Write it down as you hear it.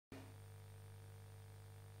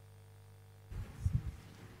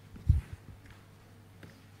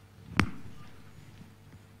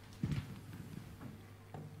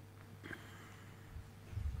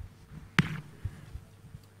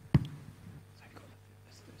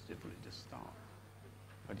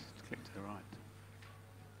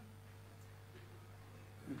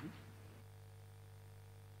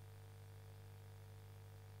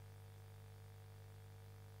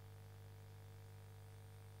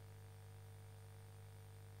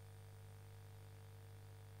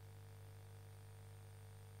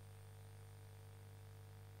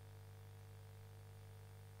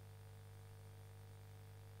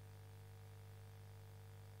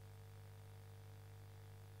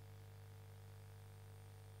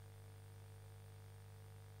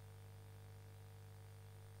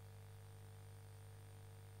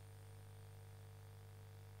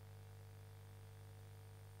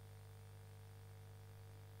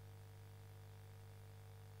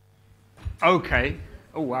Okay.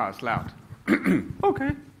 Oh, wow, it's loud.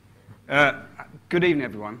 Okay. Good evening,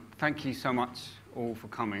 everyone. Thank you so much all for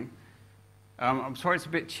coming. I'm sorry it's a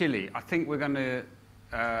bit chilly. I think we're going to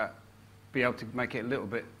be able to make it a little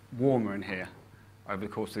bit warmer in here over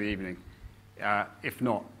the course of the evening. If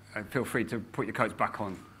not, feel free to put your coats back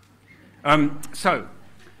on. So,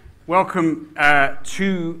 welcome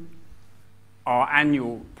to our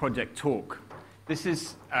annual project talk. This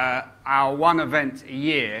is our one event a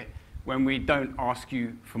year when we don't ask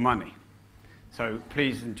you for money. So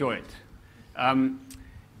please enjoy it.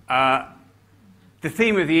 The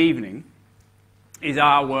theme of the evening is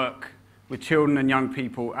our work with children and young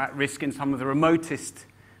people at risk in some of the remotest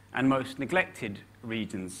and most neglected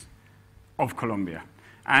regions of Colombia.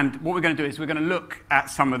 And what we're going to do is we're going to look at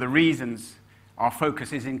some of the reasons our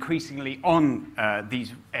focus is increasingly on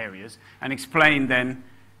these areas and explain then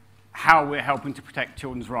how we're helping to protect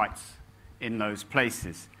children's rights in those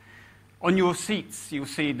places. On your seats, you'll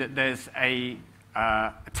see that there's a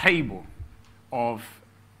table of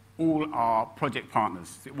all our project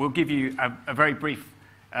partners. We'll give you a very brief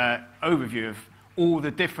overview of all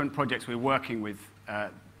the different projects we're working with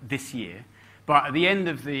this year. But at the end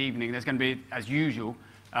of the evening, there's going to be, as usual,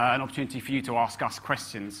 an opportunity for you to ask us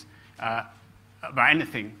questions about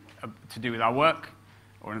anything to do with our work,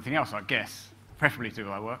 or anything else, I guess, preferably to do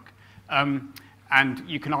with our work. And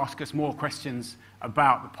you can ask us more questions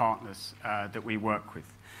about the partners that we work with.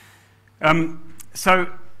 So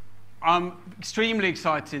I'm extremely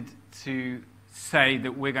excited to say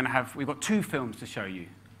that we've got two films to show you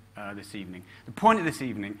this evening. The point of this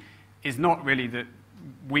evening is not really that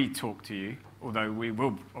we talk to you, although we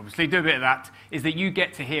will obviously do a bit of that, is that you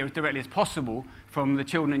get to hear as directly as possible from the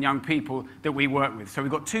children and young people that we work with. So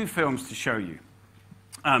we've got two films to show you.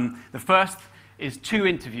 The first is two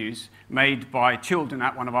interviews made by children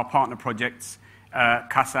at one of our partner projects,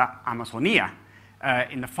 Casa Amazonia,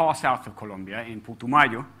 in the far south of Colombia, in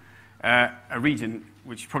Putumayo, a region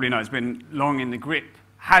which you probably know had been long in the grip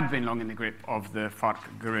of the FARC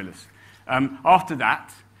guerrillas. After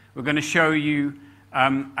that, we're going to show you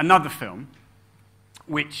another film,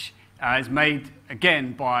 which is made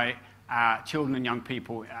again by children and young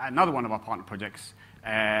people, another one of our partner projects,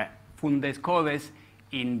 Fundes Codes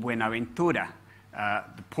in Buenaventura,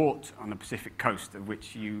 the port on the Pacific coast, of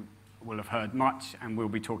which you will have heard much and we'll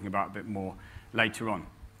be talking about a bit more later on.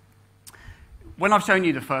 When I've shown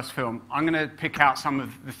you the first film, I'm going to pick out some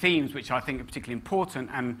of the themes which I think are particularly important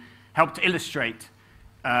and help to illustrate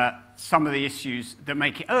some of the issues that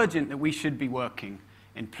make it urgent that we should be working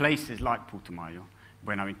in places like Putumayo,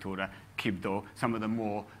 Buenaventura, Quibdó, some of the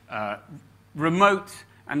more remote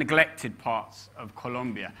and neglected parts of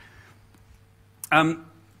Colombia.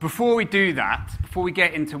 Before we do that, before we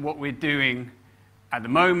get into what we're doing at the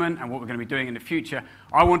moment and what we're going to be doing in the future,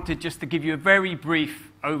 I wanted just to give you a very brief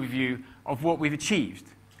overview of what we've achieved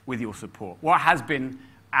with your support. What has been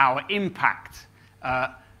our impact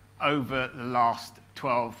over the last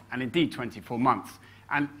 12 and indeed 24 months.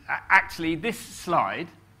 And actually, this slide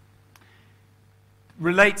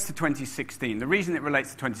relates to 2016. The reason it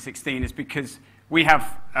relates to 2016 is because we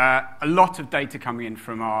have a lot of data coming in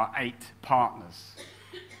from our 8 partners.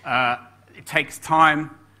 It takes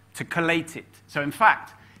time to collate it. So in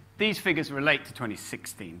fact, these figures relate to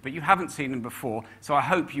 2016, but you haven't seen them before, so I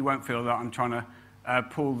hope you won't feel that I'm trying to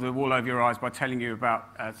pull the wool over your eyes by telling you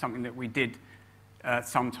about something that we did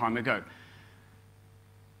some time ago.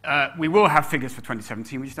 We will have figures for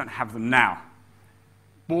 2017, we just don't have them now.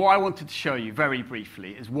 But what I wanted to show you very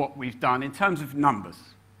briefly is what we've done in terms of numbers.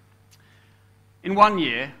 In 1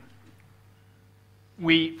 year,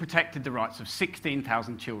 we protected the rights of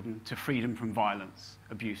 16,000 children to freedom from violence,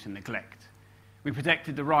 abuse, and neglect. We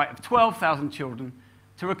protected the right of 12,000 children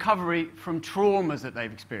to recovery from traumas that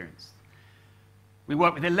they've experienced. We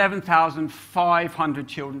worked with 11,500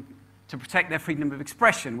 children to protect their freedom of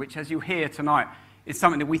expression, which, as you hear tonight, is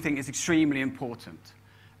something that we think is extremely important.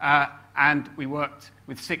 And we worked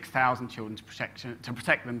with 6,000 children to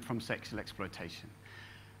protect them from sexual exploitation.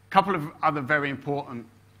 A couple of other very important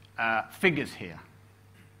figures here.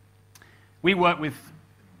 We work with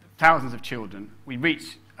thousands of children. We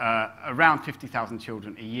reach around 50,000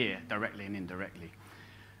 children a year, directly and indirectly.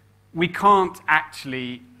 We can't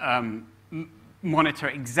actually monitor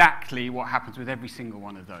exactly what happens with every single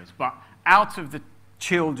one of those, but out of the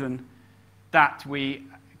children that we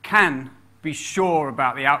can be sure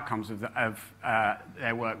about the outcomes of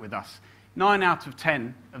their work with us, 9 out of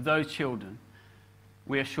 10 of those children,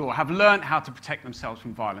 we are sure, have learned how to protect themselves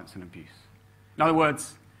from violence and abuse. In other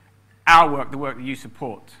words, our work, the work that you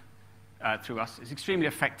support through us, is extremely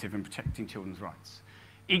effective in protecting children's rights.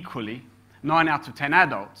 Equally, 9 out of 10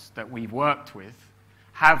 adults that we've worked with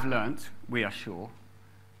have learnt, we are sure,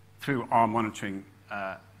 through our monitoring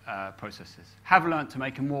processes, have learnt to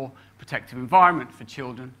make a more protective environment for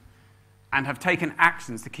children and have taken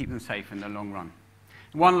actions to keep them safe in the long run.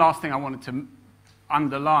 One last thing I wanted to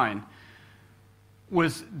underline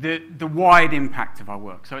was the wide impact of our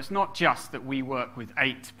work. So it's not just that we work with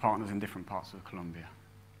 8 partners in different parts of Colombia.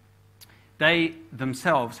 They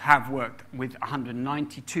themselves have worked with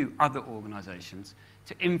 192 other organizations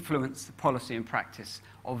to influence the policy and practice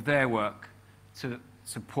of their work to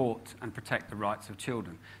support and protect the rights of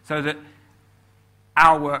children. So that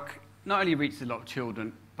our work not only reaches a lot of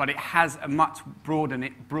children, but it has a much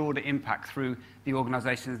broader impact through the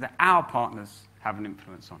organizations that our partners have an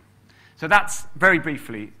influence on. So that's, very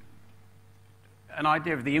briefly, an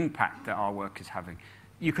idea of the impact that our work is having.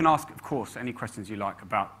 You can ask, of course, any questions you like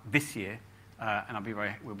about this year, and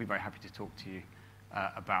we'll be very happy to talk to you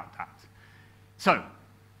about that. So,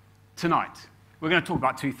 tonight, we're going to talk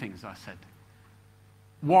about 2 things, as I said.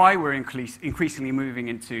 Why we're increasingly moving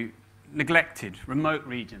into neglected, remote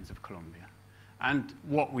regions of Colombia, and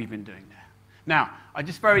what we've been doing there. Now, I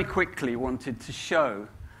just very quickly wanted to show,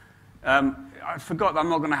 I forgot that I'm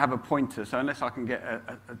not going to have a pointer, so unless I can get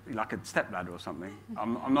like a stepladder or something,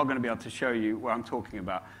 I'm not going to be able to show you what I'm talking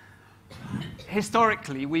about.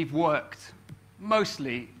 Historically, we've worked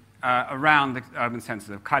mostly around the urban centers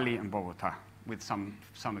of Cali and Bogota, with some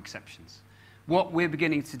exceptions. What we're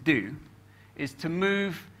beginning to do is to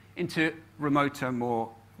move into remoter, more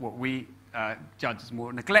what we judge as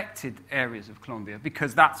more neglected areas of Colombia,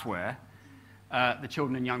 because that's where the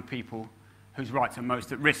children and young people whose rights are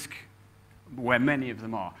most at risk, where many of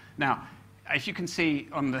them are. Now, as you can see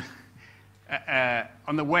on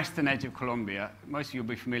the western edge of Colombia, most of you will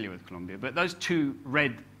be familiar with Colombia, but those 2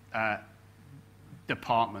 red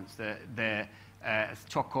departments, they're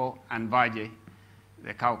Choco and Valle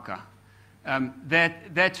de Cauca.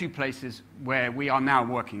 They're 2 places where we are now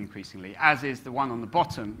working increasingly, as is the one on the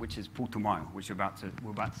bottom, which is Putumayo, which we're about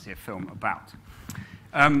to see a film about.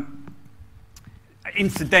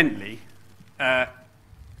 Incidentally,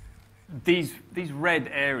 these red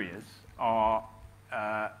areas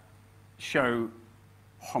show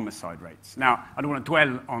homicide rates. Now, I don't want to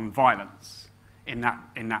dwell on violence in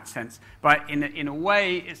that sense, but in a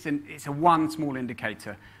way, it's a one small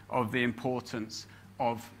indicator of the importance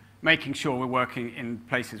of making sure we're working in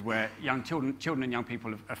places where young children and young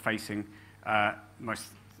people are facing most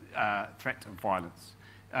threat of violence.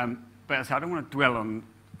 But as I said, I don't want to dwell on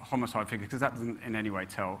homicide figures because that doesn't in any way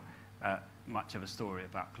tell much of a story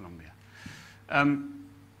about Colombia. I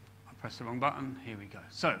pressed the wrong button. Here we go.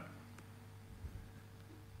 So,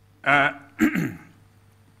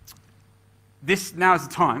 this now is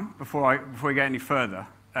the time, before we get any further,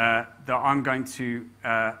 that I'm going to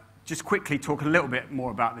just quickly talk a little bit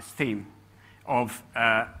more about this theme of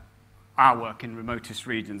our work in remotest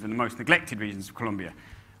regions and the most neglected regions of Colombia.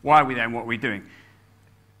 Why are we there and what are we doing?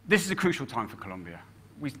 This is a crucial time for Colombia.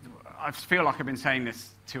 I feel like I've been saying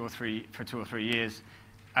this for 2 or 3 years,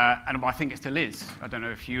 and I think it still is. I don't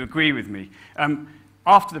know if you agree with me.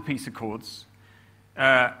 After the peace accords,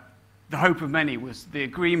 the hope of many was the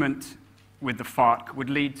agreement with the FARC would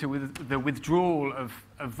lead to the withdrawal of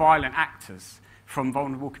violent actors from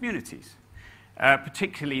vulnerable communities,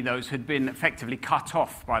 particularly those who had been effectively cut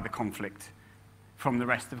off by the conflict from the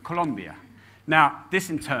rest of Colombia. Now, this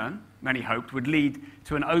in turn, many hoped, would lead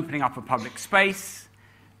to an opening up of public space,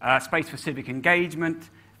 space for civic engagement,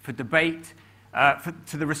 for debate,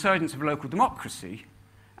 to the resurgence of local democracy,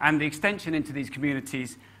 and the extension into these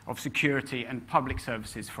communities of security and public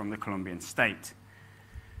services from the Colombian state.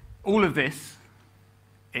 All of this,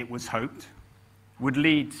 it was hoped, would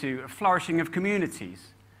lead to a flourishing of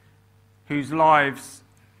communities whose lives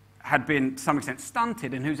had been, to some extent,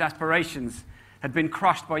 stunted and whose aspirations had been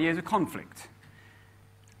crushed by years of conflict.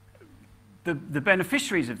 The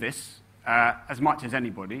beneficiaries of this, as much as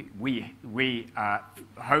anybody, we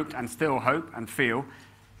hoped and still hope and feel,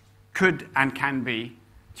 could and can be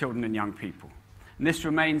children and young people. And this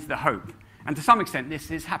remains the hope. And to some extent,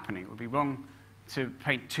 this is happening. It would be wrong to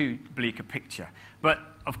paint too bleak a picture. But,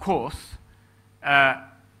 of course,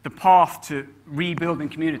 the path to rebuilding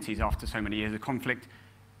communities after so many years of conflict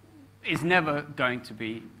is never going to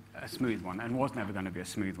be a smooth one, and was never going to be a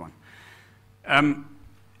smooth one.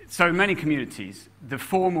 So in many communities, the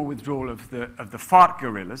formal withdrawal of the FARC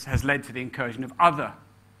guerrillas has led to the incursion of other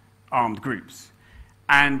armed groups.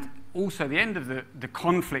 And also the end of the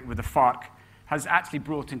conflict with the FARC has actually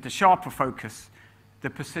brought into sharper focus the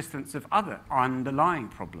persistence of other underlying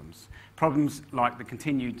problems like the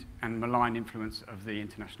continued and malign influence of the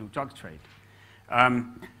international drug trade.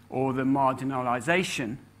 or the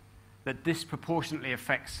marginalization that disproportionately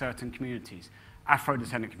affects certain communities,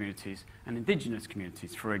 Afro-descendant communities and indigenous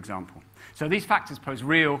communities, for example. So these factors pose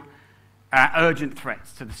real, urgent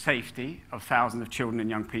threats to the safety of thousands of children and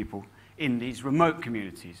young people in these remote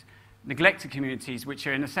communities, neglected communities which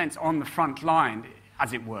are, in a sense, on the front line,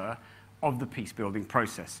 as it were, of the peace-building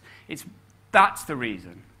process. That's the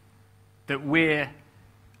reason that we're,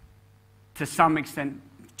 to some extent,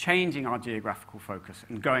 changing our geographical focus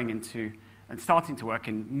and going into and starting to work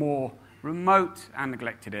in more remote and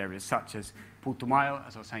neglected areas, such as Putumayo,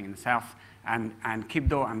 as I was saying, in the south, and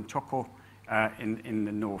Quibdó and Choco in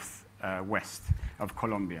the north west of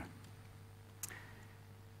Colombia.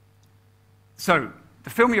 So, the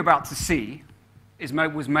film you're about to see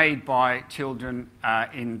was made by children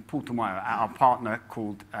in Putumayo, our partner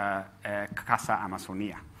called Casa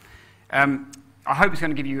Amazonia. I hope it's going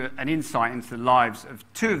to give you an insight into the lives of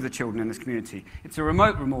two of the children in this community. It's a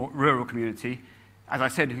remote rural community, as I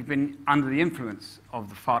said, who've been under the influence of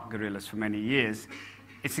the FARC guerrillas for many years.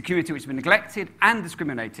 It's a community which has been neglected and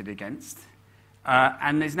discriminated against,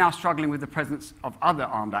 and is now struggling with the presence of other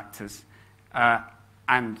armed actors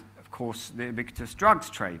and, of course, the ubiquitous drugs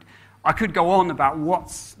trade. I could go on about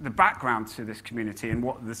what's the background to this community and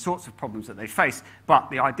what the sorts of problems that they face, but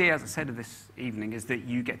the idea, as I said, of this evening is that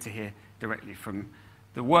you get to hear directly from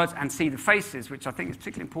the words and see the faces, which I think is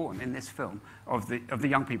particularly important in this film, of the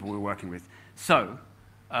young people we're working with. So,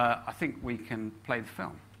 I think we can play the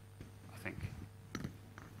film, I think.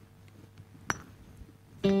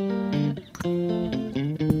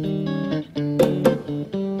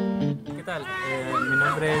 ¿Qué tal? Mi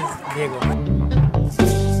nombre es Diego.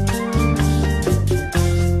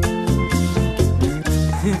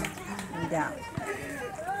 Ya.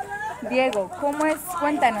 Diego,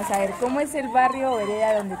 cuéntanos, a ver, ¿cómo es el barrio o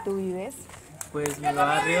vereda donde tú vives? Pues mi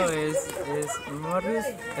barrio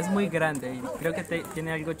es muy grande y creo que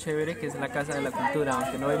tiene algo chévere, que es la Casa de la Cultura,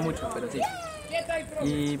 aunque no hay mucho, pero sí.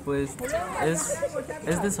 Y pues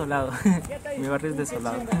es desolado, mi barrio es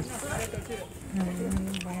desolado.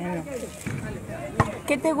 Bueno.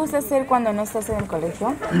 ¿Qué te gusta hacer cuando no estás en el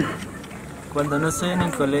colegio? Cuando no estoy en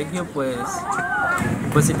el colegio,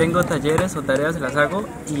 pues si tengo talleres o tareas las hago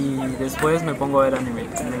y después me pongo a ver anime.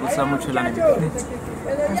 Me gusta mucho el anime.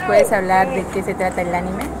 ¿Nos puedes hablar de qué se trata el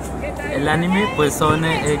anime? El anime pues son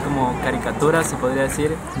como caricaturas, se podría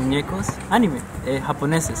decir, muñecos, anime,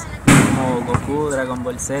 japoneses, como Goku, Dragon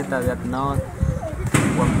Ball Z, Death Note,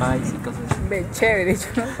 One Piece y cosas así. Chévere, yo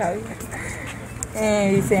no sabía.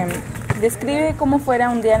 Dice, describe cómo fuera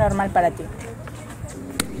un día normal para ti.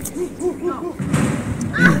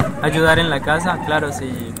 Ayudar en la casa, claro,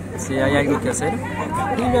 si hay algo que hacer.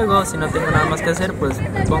 Y luego, si no tengo nada más que hacer, pues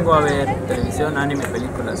me pongo a ver televisión, anime,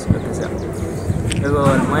 películas, lo que sea. Luego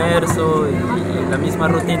almuerzo y la misma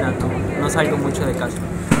rutina, no salgo mucho de casa.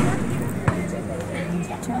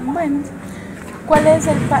 Bueno, ¿cuál es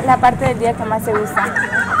la parte del día que más te gusta?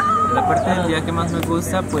 La parte del día que más me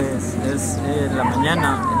gusta, pues, es la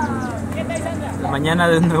mañana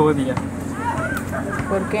de un nuevo día.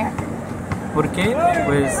 ¿Por qué? ¿Por qué?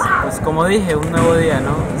 Pues como dije, un nuevo día,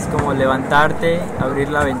 ¿no? Es como levantarte, abrir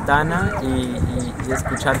la ventana y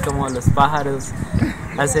escuchar como los pájaros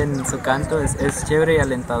hacen su canto, es chévere y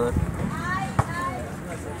alentador.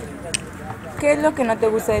 ¿Qué es lo que no te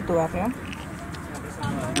gusta de tu barrio?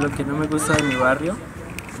 Lo que no me gusta de mi barrio,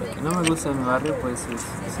 pues sus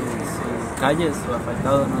calles, su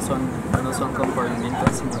asfaltado no son con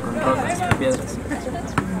pavimentos, sino con rocas y piedras.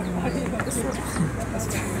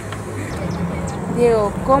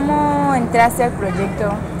 Diego, ¿cómo entraste al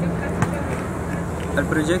proyecto? Al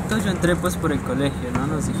proyecto yo entré pues por el colegio, ¿no?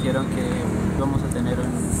 Nos dijeron que íbamos a tener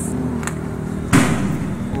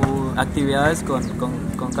actividades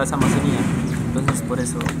con Casa Amazonía, entonces por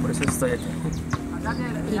eso estoy aquí.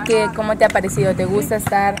 ¿Y cómo te ha parecido? ¿Te gusta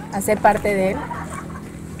hacer parte de él?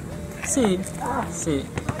 Sí,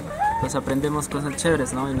 pues aprendemos cosas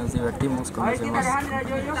chéveres, ¿no? Y nos divertimos con los demás.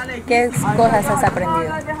 ¿Qué cosas has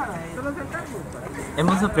aprendido?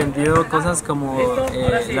 Hemos aprendido cosas como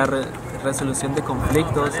la resolución de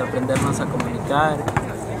conflictos, aprendernos a comunicar.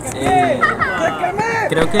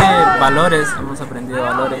 Creo que hemos aprendido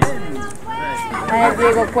valores. A ver,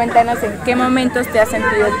 Diego, cuéntanos en qué momentos te has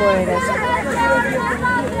sentido poderoso.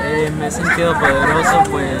 Me he sentido poderoso,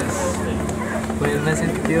 pues me he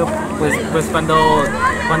sentido pues cuando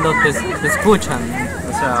te escuchan,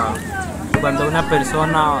 o sea, cuando una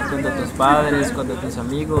persona, cuando tus padres, cuando tus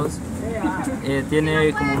amigos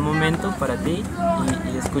tiene como un momento para ti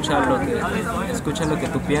y escucha lo que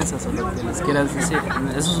tú piensas o lo que les quieras decir.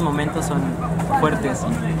 Esos momentos son fuertes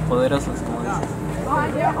y poderosos, como dices.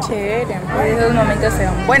 Chévere, pues esos momentos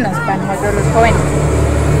son buenos para nosotros los jóvenes.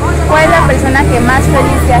 ¿Cuál es la persona que más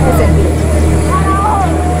feliz te hace sentir?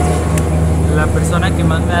 La persona que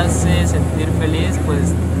más me hace sentir feliz, pues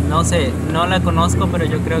no sé, no la conozco, pero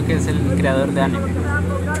yo creo que es el creador de anime.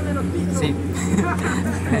 Sí.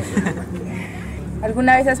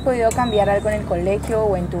 ¿Alguna vez has podido cambiar algo en el colegio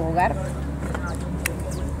o en tu hogar?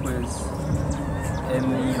 Pues en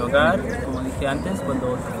mi hogar, como dije antes,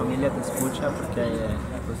 cuando tu familia te escucha, porque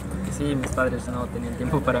sí, mis padres no tenían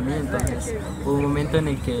tiempo para mí, entonces hubo un momento en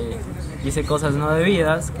el que hice cosas no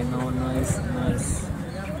debidas, que no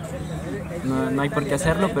hay por qué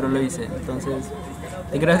hacerlo, pero lo hice. Entonces,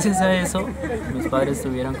 gracias a eso, mis padres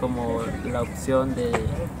tuvieron como la opción de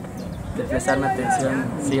prestarme atención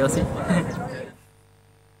sí o sí.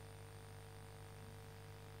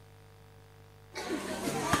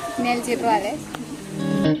 Nelcy Ruales.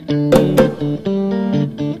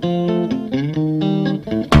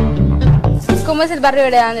 ¿Cómo es el barrio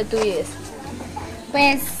vereda donde tú vives?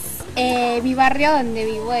 Pues mi barrio donde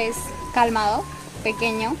vivo es calmado,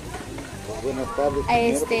 pequeño.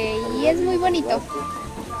 Y es muy bonito.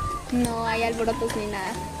 No hay alborotos ni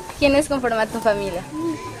nada. ¿Quiénes conforman tu familia?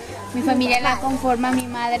 Mi familia la conforma mi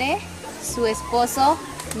madre, su esposo,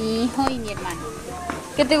 mi hijo y mi hermano.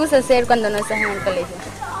 ¿Qué te gusta hacer cuando no estás en el colegio?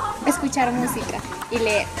 Escuchar música y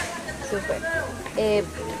leer. Súper.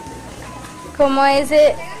 ¿Cómo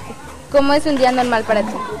es un día normal para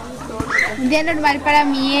ti? Un día normal para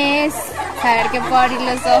mí es saber que puedo abrir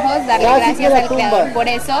los ojos, darle gracias al Creador por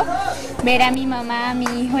eso, ver a mi mamá, a mi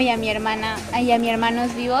hijo y a mi hermana y a mis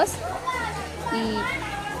hermanos vivos y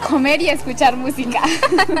comer y escuchar música.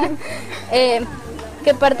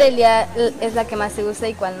 ¿Qué parte del día es la que más te gusta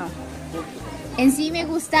y cuál no? En sí me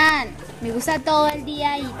gusta todo el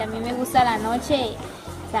día y también me gusta la noche.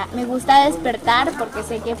 O sea, me gusta despertar porque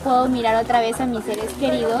sé que puedo mirar otra vez a mis seres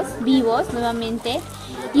queridos vivos nuevamente.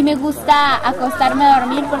 Y me gusta acostarme a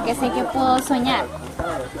dormir porque sé que puedo soñar,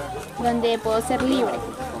 donde puedo ser libre.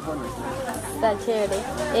 Está chévere.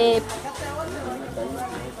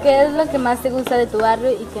 ¿Qué es lo que más te gusta de tu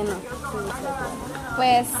barrio y qué no?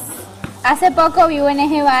 Pues hace poco vivo en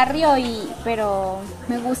ese barrio, pero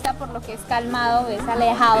me gusta por lo que es calmado, es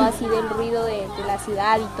alejado así del ruido de la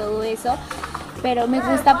ciudad y todo eso. Pero me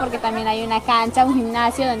gusta porque también hay una cancha, un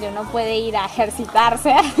gimnasio donde uno puede ir a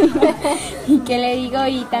ejercitarse. ¿Y qué le digo?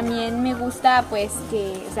 Y también me gusta pues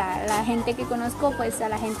que, o sea, la gente que conozco, pues a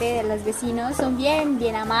la gente de los vecinos son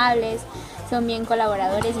bien amables, son bien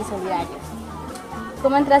colaboradores y solidarios.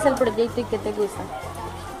 ¿Cómo entras al proyecto y qué te gusta?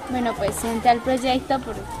 Bueno, pues entré al proyecto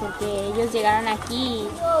porque ellos llegaron aquí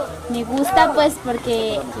y me gusta pues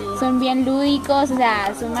porque son bien lúdicos, o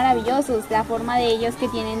sea, son maravillosos, la forma de ellos que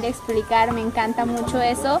tienen de explicar, me encanta mucho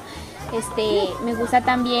eso. Me gusta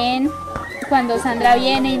también cuando Sandra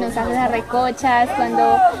viene y nos hace las recochas,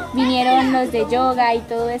 cuando vinieron los de yoga y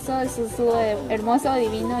todo eso estuvo hermoso,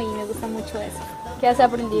 divino y me gusta mucho eso. ¿Qué has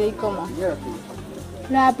aprendido y cómo?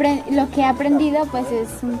 Lo que he aprendido pues es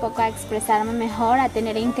un poco a expresarme mejor, a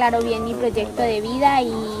tener en claro bien mi proyecto de vida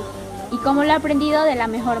y cómo lo he aprendido de la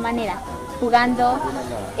mejor manera, jugando,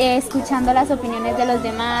 escuchando las opiniones de los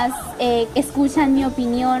demás, escuchan mi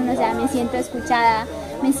opinión, o sea, me siento escuchada,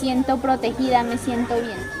 me siento protegida, me siento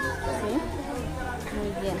bien. ¿Sí?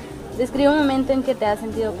 Muy bien. Describe un momento en que te has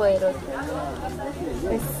sentido poderosa.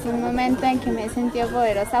 Pues un momento en que me he sentido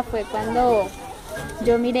poderosa fue cuando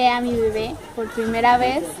yo miré a mi bebé por primera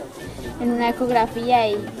vez en una ecografía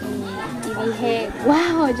y dije,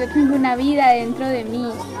 wow, yo tengo una vida dentro de mí.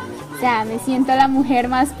 O sea, me siento la mujer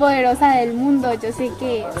más poderosa del mundo. Yo sé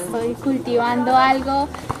que estoy cultivando algo,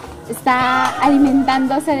 está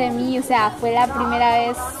alimentándose de mí. O sea, fue la primera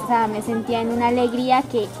vez, o sea, me sentía en una alegría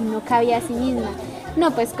que no cabía a sí misma.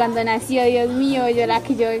 No, pues cuando nació, Dios mío, yo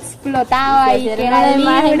explotaba y que era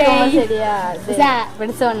libre. ¿Cómo sería de, o sea,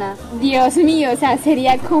 persona? Dios mío, o sea,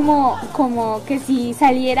 sería como que si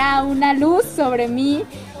saliera una luz sobre mí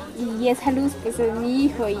y esa luz pues es mi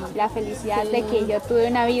hijo y la felicidad de que yo tuve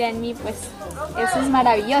una vida en mí, pues eso es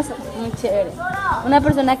maravilloso. Muy chévere. Una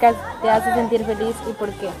persona que te hace sentir feliz y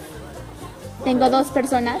por qué. Tengo dos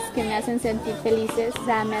personas que me hacen sentir felices, o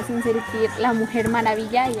sea, me hacen sentir la mujer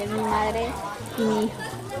maravilla y es mi madre y mi hijo.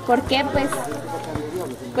 ¿Por qué?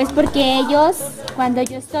 Pues porque ellos, cuando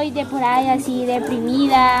yo estoy de por ahí así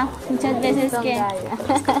deprimida, muchas veces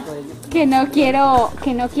que no quiero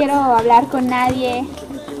hablar con nadie,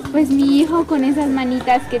 pues mi hijo con esas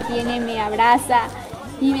manitas que tiene me abraza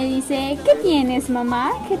y me dice, ¿qué tienes,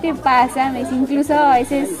 mamá? ¿Qué te pasa? Me dice, incluso a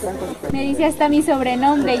veces me dice hasta mi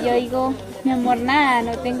sobrenombre y yo digo, mi amor, nada,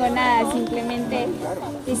 no tengo nada, simplemente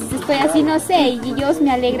estoy así, no sé, y ellos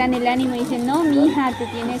me alegran el ánimo y dicen, no, mija, te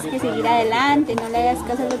tienes que seguir adelante, no le hagas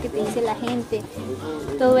caso a lo que te dice la gente,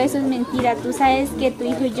 todo eso es mentira, tú sabes que tu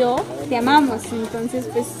hijo y yo te amamos, entonces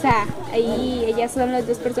pues ahí ellas son las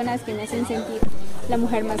dos personas que me hacen sentir la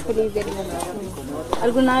mujer más feliz del mundo.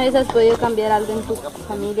 ¿Alguna vez has podido cambiar algo en tu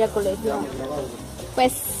familia, colegio?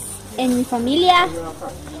 Pues en mi familia,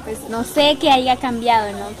 pues no sé qué haya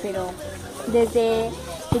cambiado, ¿no? Pero desde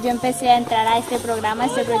que yo empecé a entrar a este programa, a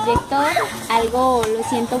este proyecto, algo lo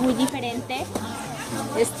siento muy diferente.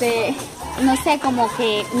 No sé, como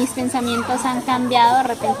que mis pensamientos han cambiado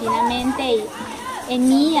repentinamente y en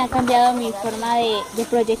mí ha cambiado mi forma de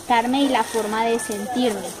proyectarme y la forma de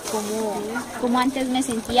sentirme. Como antes me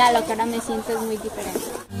sentía, lo que ahora me siento es muy diferente.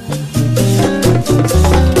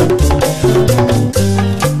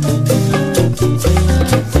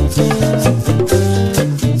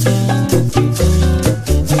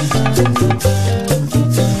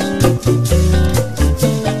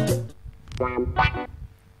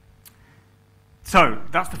 So,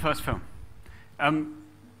 that's the first film.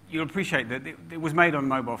 You'll appreciate that it was made on a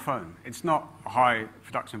mobile phone. It's not high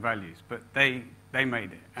production values, but they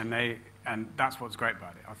made it, and that's what's great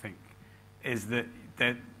about it, I think, is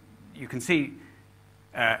that you can see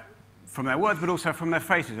from their words, but also from their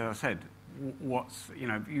faces, as I said,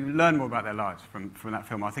 you learn more about their lives from that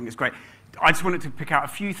film. I think it's great. I just wanted to pick out a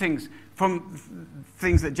few things from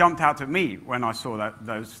things that jumped out at me when I saw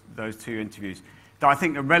those two interviews that I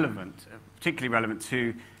think are relevant, particularly relevant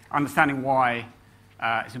to understanding why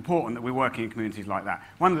it's important that we're working in communities like that.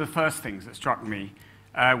 One of the first things that struck me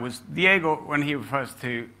was Diego, when he refers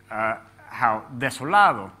to how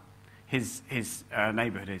desolado his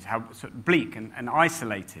neighborhood is, how sort of bleak and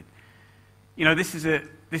isolated. You know, this is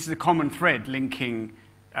a common thread linking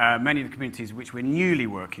many of the communities which we're newly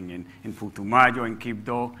working in Putumayo, in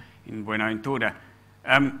Quibdó, in Buenaventura,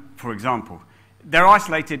 for example. They're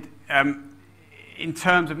isolated in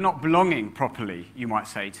terms of not belonging properly, you might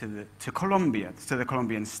say, to Colombia, to the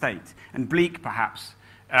Colombian state, and bleak perhaps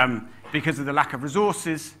because of the lack of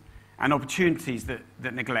resources and opportunities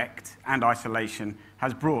that neglect and isolation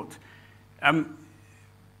has brought.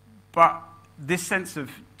 But this sense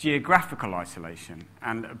of geographical isolation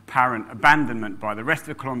and apparent abandonment by the rest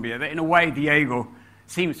of Colombia that in a way Diego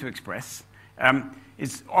seems to express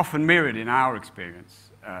is often mirrored in our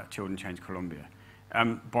experience, Children Change Colombia,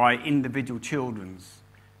 by individual children's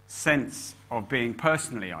sense of being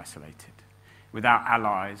personally isolated, without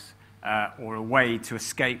allies or a way to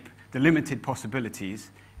escape the limited possibilities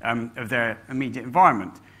of their immediate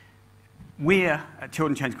environment. We're, at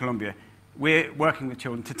Children Change Colombia, we're working with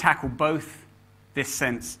children to tackle both this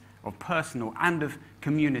sense of personal and of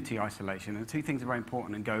community isolation. And the two things are very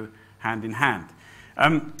important and go hand in hand.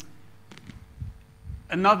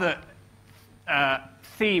 Another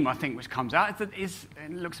theme, I think, which comes out is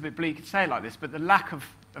it looks a bit bleak to say it like this, but the lack of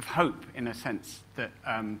hope, in a sense, that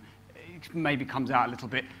maybe comes out a little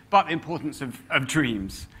bit, but the importance of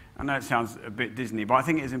dreams. I know it sounds a bit Disney, but I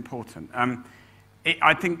think it is important.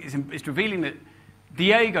 I think it's revealing that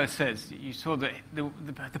Diego says, you saw that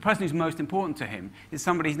the person who's most important to him is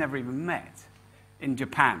somebody he's never even met in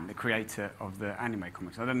Japan, the creator of the anime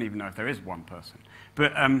comics. I don't even know if there is one person.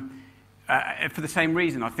 But for the same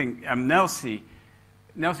reason, I think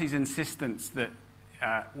Nelsie's insistence that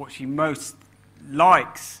what she most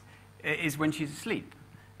likes is when she's asleep.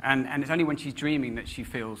 And it's only when she's dreaming that she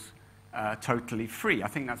feels totally free. I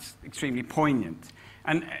think that's extremely poignant.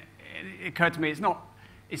 And it occurred to me, it's not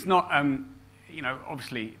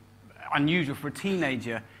obviously unusual for a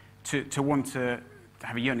teenager to want to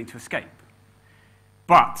have a yearning to escape.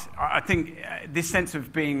 But I think this sense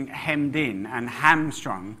of being hemmed in and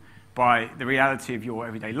hamstrung by the reality of your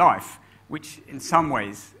everyday life, which in some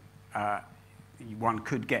ways one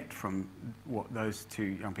could get from what those two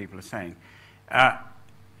young people are saying,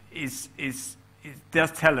 it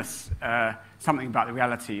does tell us something about the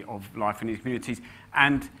reality of life in these communities.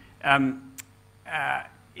 And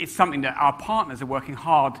it's something that our partners are working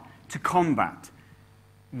hard to combat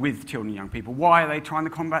with children and young people. Why are they trying to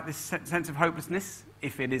combat this sense of hopelessness,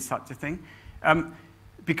 if it is such a thing?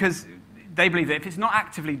 Because they believe that if it's not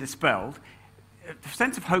actively dispelled, the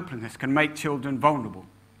sense of hopelessness can make children vulnerable,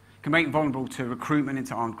 can make them vulnerable to recruitment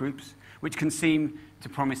into armed groups, which can seem to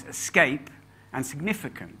promise escape and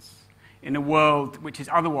significance in a world which is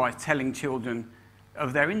otherwise telling children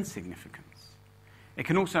of their insignificance. It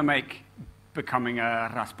can also make becoming a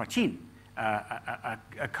raspachin,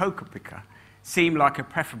 a coca picker, seem like a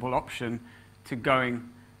preferable option to going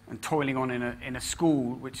and toiling on in a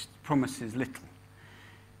school which promises little.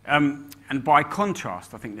 And by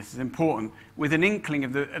contrast, I think this is important, with an inkling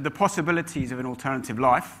of the possibilities of an alternative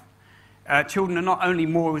life, children are not only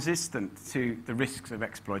more resistant to the risks of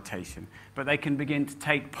exploitation, but they can begin to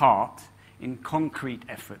take part in concrete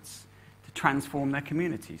efforts to transform their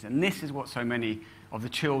communities. And this is what so many of the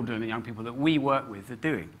children and young people that we work with are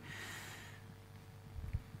doing.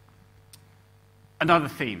 Another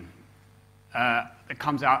theme that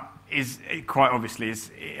comes out is quite obviously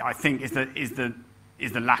I think is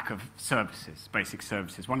the lack of services, basic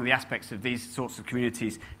services. One of the aspects of these sorts of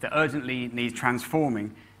communities that urgently needs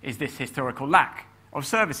transforming is this historical lack of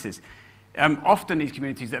services. Often these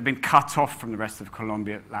communities that have been cut off from the rest of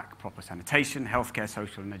Colombia lack proper sanitation, healthcare,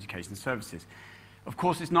 social and education services. Of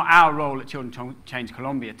course, it's not our role at Children Change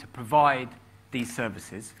Colombia to provide these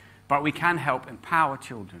services, but we can help empower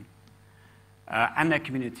children and their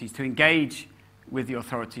communities to engage with the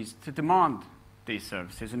authorities to demand these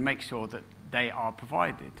services and make sure that they are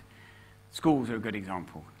provided. Schools are a good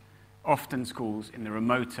example. Often schools in the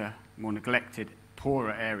remoter, more neglected,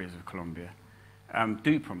 poorer areas of Colombia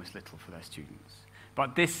do promise little for their students.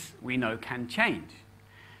 But this, we know, can change.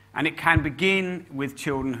 And it can begin with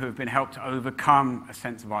children who have been helped to overcome a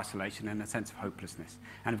sense of isolation and a sense of hopelessness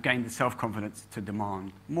and have gained the self-confidence to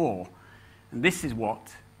demand more. And this is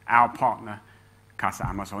what our partner, Casa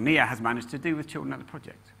Amazonia, has managed to do with children at the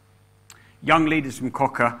project. Young leaders from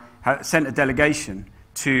Coca sent a delegation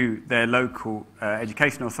to their local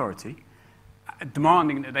education authority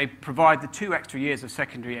demanding that they provide the 2 extra years of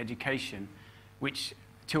secondary education which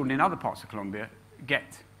children in other parts of Colombia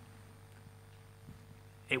get.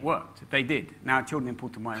 It worked. They did. Now children in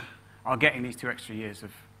Putumayo are getting these 2 extra years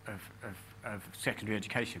of secondary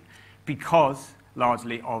education because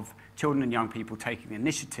largely of children and young people taking the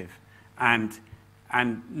initiative and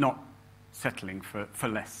not settling for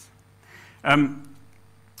less. A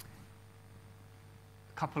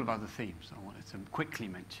couple of other themes I wanted to quickly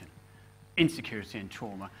mention. Insecurity and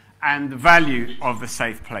trauma, and the value of a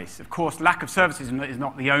safe place. Of course, lack of services is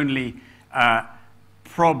not the only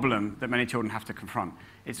problem that many children have to confront.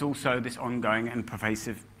 It's also this ongoing and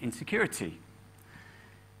pervasive insecurity.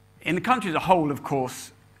 In the country as a whole, of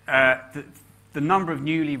course, the number of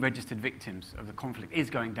newly registered victims of the conflict is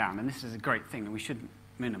going down, and this is a great thing, and we shouldn't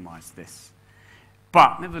minimize this.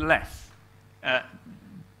 But nevertheless,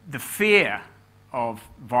 the fear of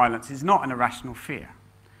violence is not an irrational fear.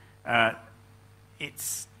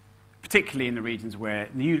 It's particularly in the regions where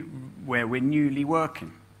we're newly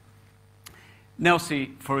working.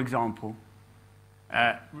 Nelsie, for example,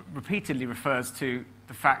 repeatedly refers to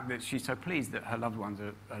the fact that she's so pleased that her loved ones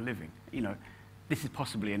are living. You know, this is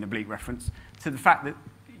possibly an oblique reference to the fact that,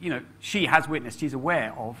 you know, she has witnessed, she's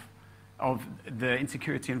aware of the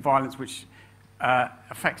insecurity and violence which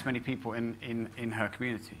affects many people in her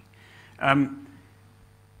community.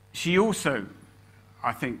 She also,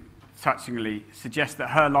 I think, touchingly suggests that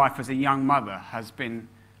her life as a young mother has been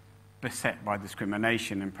beset by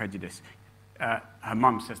discrimination and prejudice. Her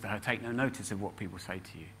mum says to her, "Take no notice of what people say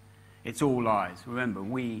to you. It's all lies. Remember,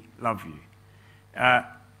 we love you."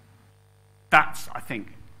 That's, I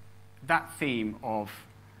think, that theme of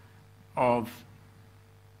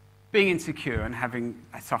being insecure and having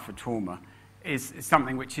suffered trauma is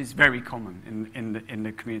something which is very common in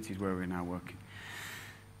the communities where we're now working.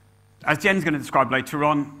 As Jen's going to describe later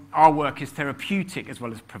on, our work is therapeutic as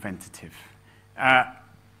well as preventative.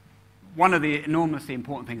 One of the enormously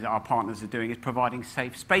important things that our partners are doing is providing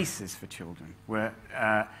safe spaces for children,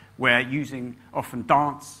 where using often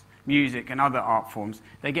dance, music, and other art forms,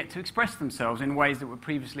 they get to express themselves in ways that were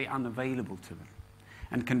previously unavailable to them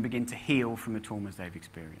and can begin to heal from the traumas they've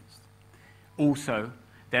experienced. Also,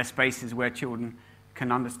 they're spaces where children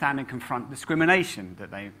can understand and confront discrimination that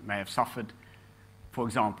they may have suffered, for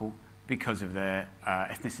example, because of their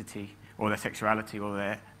ethnicity or their sexuality or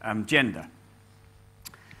their gender.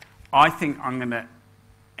 I think I'm going to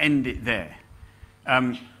end it there.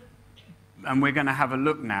 And we're going to have a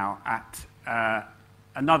look now at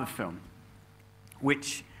another film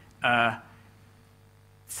which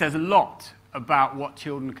says a lot about what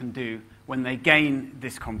children can do when they gain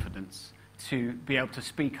this confidence to be able to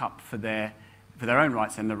speak up for their own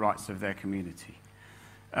rights and the rights of their community.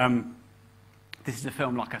 This is a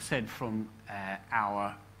film, like I said, from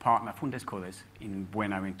our partner Fundes Codes in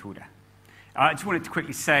Buenaventura. I just wanted to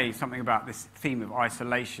quickly say something about this theme of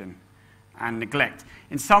isolation and neglect.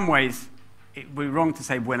 In some ways, it would be wrong to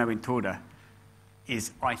say Buenaventura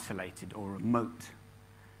is isolated or remote.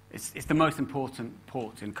 It's the most important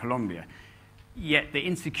port in Colombia. Yet the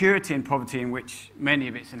insecurity and poverty in which many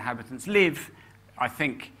of its inhabitants live, I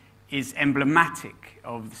think, is emblematic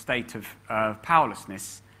of the state of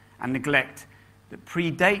powerlessness and neglect that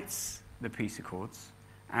predates the peace accords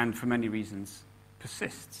and, for many reasons,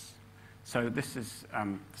 persists. So this is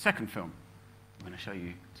the second film I'm going to show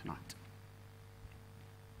you tonight.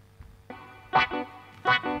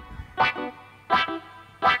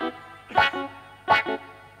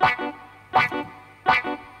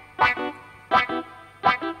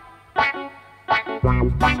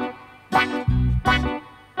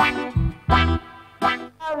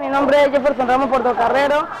 Mi nombre es Jefferson Ramos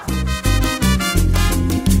Portocarrero.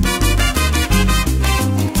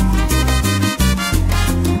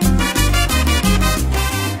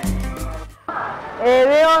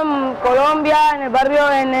 Vivo en Colombia, en el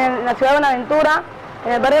barrio, en la ciudad de Buenaventura,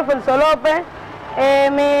 en el barrio de Alfonso López.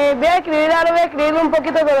 Voy a escribir un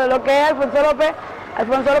poquito sobre lo que es Alfonso López.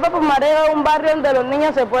 Alfonso López Pumarejo es un barrio donde los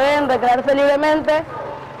niños se pueden recrearse libremente,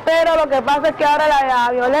 pero lo que pasa es que ahora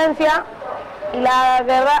la violencia y la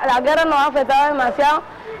guerra nos ha afectado demasiado.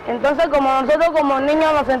 Entonces, como nosotros como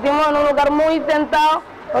niños nos sentimos en un lugar muy tentado.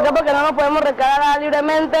 ¿Por qué? Porque no nos podemos recrear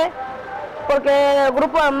libremente, porque el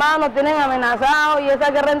grupo armado nos tienen amenazados y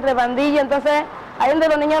esa guerra entre pandillas. Entonces, ahí donde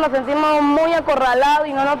los niños nos sentimos muy acorralados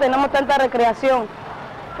y no tenemos tanta recreación.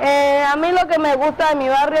 A mí lo que me gusta de mi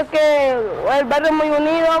barrio es que el barrio es muy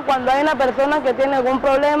unido. Cuando hay una persona que tiene algún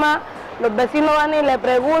problema, los vecinos van y le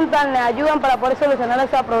preguntan, le ayudan para poder solucionar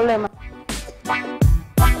ese problema.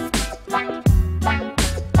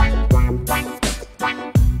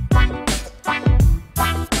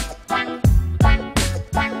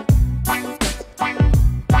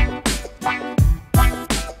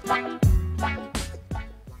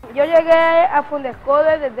 Yo llegué a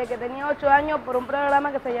Fundescode desde que tenía 8 años por un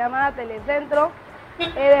programa que se llamaba Telecentro.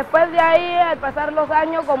 Después de ahí, al pasar los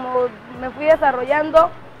años, como me fui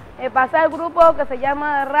desarrollando, pasé al grupo que se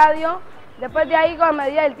llama Radio. Después de ahí, con la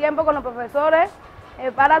medida del tiempo con los profesores,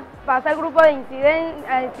 para pasar al grupo de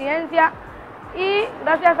incidencia. Y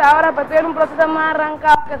gracias a ahora pues, estoy en un proceso más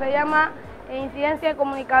arrancado que se llama Incidencia de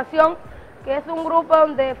Comunicación, que es un grupo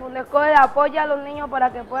donde Fundescode apoya a los niños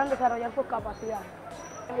para que puedan desarrollar sus capacidades.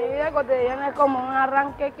 Mi vida cotidiana es como un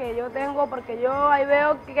arranque que yo tengo porque yo ahí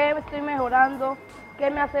veo qué estoy mejorando, qué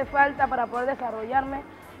me hace falta para poder desarrollarme.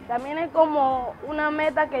 También es como una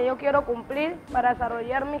meta que yo quiero cumplir para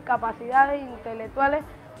desarrollar mis capacidades intelectuales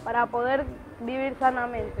para poder vivir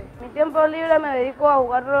sanamente. Mi tiempo libre me dedico a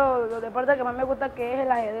jugar los deportes que más me gusta, que es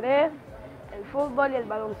el ajedrez, el fútbol y el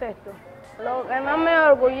baloncesto. Lo que más me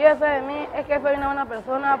orgullece de mí es que soy una buena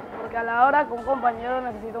persona, porque a la hora que un compañero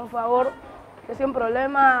necesita un favor, yo sin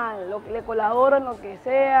problema le colaboro en lo que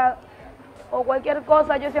sea, o cualquier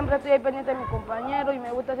cosa, yo siempre estoy ahí pendiente de mis compañeros y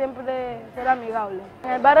me gusta siempre ser amigable.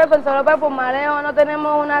 En el barrio de Alfonso López Pumarejo no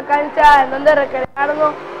tenemos una cancha en donde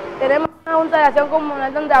recrearnos, tenemos una junta de acción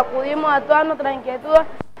comunal donde acudimos a todas nuestras inquietudes,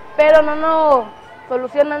 pero no nos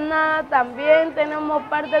solucionan nada. También tenemos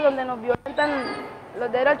partes donde nos violentan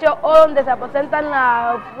los derechos o donde se aposentan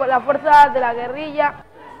las fuerzas de la guerrilla.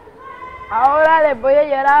 Ahora les voy a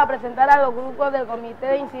llegar a presentar a los grupos del comité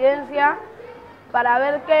de incidencia para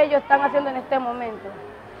ver qué ellos están haciendo en este momento.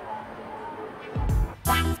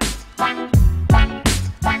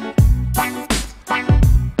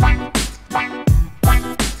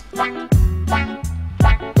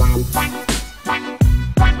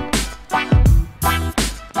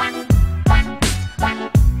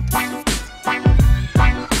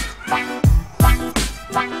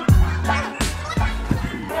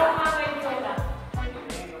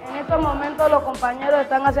 Los compañeros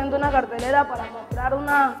están haciendo una cartelera para mostrar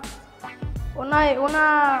una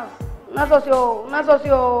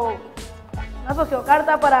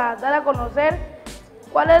sociocarta para dar a conocer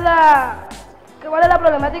cuál es la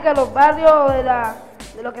problemática de los barrios,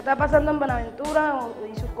 de lo que está pasando en Buenaventura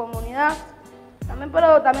y su comunidad.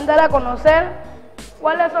 Pero también dar a conocer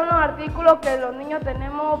cuáles son los artículos que los niños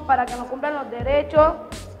tenemos para que nos cumplan los derechos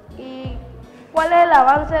y cuál es el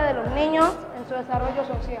avance de los niños en su desarrollo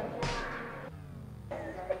social.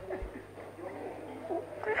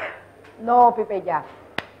 No, Pipe, ya.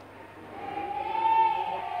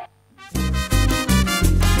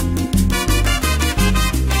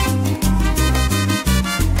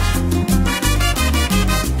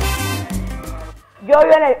 Yo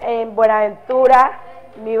vivo en Buenaventura,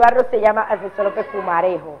 mi barrio se llama Alfonso López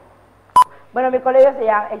Pumarejo. Bueno, mi colegio se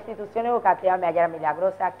llama Institución Educativa Medalla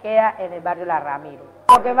Milagrosa, queda en el barrio La Ramiro.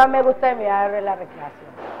 Lo que más me gusta de mi barrio es la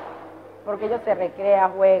recreación, porque ellos se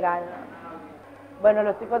recrean, juegan. Bueno,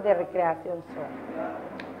 los tipos de recreación son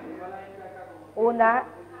una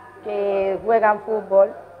que juegan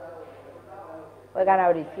fútbol, juegan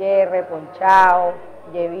abricierre, ponchao,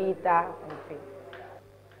 llevita, en fin.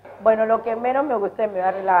 Bueno, lo que menos me gusta de mi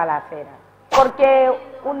barrio es la balacera, porque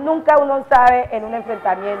nunca uno sabe, en un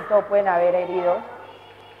enfrentamiento pueden haber heridos.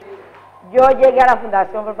 Yo llegué a la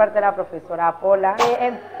fundación por parte de la profesora Pola.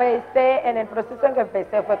 En el proceso en que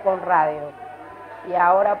empecé fue con radio. Y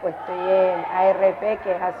ahora pues estoy en ARP,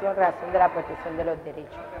 que es Acción Reacción de la Protección de los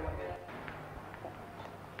Derechos.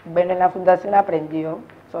 Bueno, en la fundación aprendí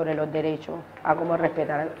sobre los derechos, a cómo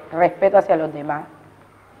respetar, respeto hacia los demás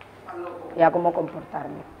y a cómo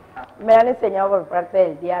comportarme. Me han enseñado por parte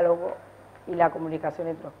del diálogo y la comunicación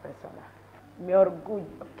entre las personas. Mi orgullo,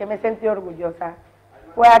 que me sentí orgullosa,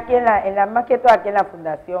 fue aquí más que todo aquí en la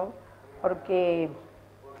fundación, porque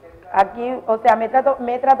aquí, o sea, me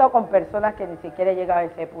he tratado con personas que ni siquiera he llegado a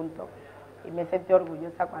ese punto y me sentí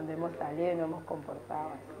orgullosa cuando hemos salido y nos hemos comportado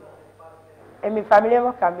así. En mi familia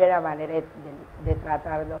hemos cambiado la manera de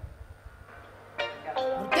tratarlo.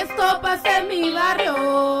 Porque esto pasa en mi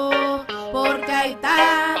barrio, porque hay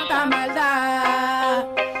tanta maldad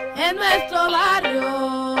en nuestro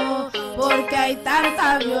barrio, porque hay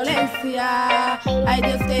tanta violencia. Ay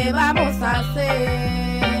Dios, ¿qué vamos a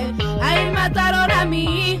hacer? Ay, mataron a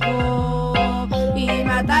mi hijo y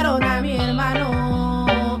mataron a mi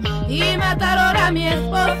hermano y mataron a mi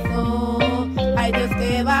esposo. Ay Dios,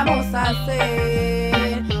 ¿qué vamos a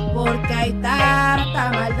hacer? Porque hay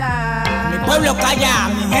tanta maldad. Mi pueblo calla,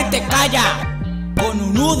 mi gente calla, con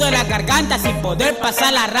un nudo en la garganta sin poder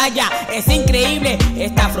pasar la raya. Es increíble,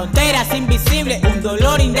 esta frontera es invisible, un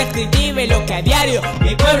dolor indescriptible lo que a diario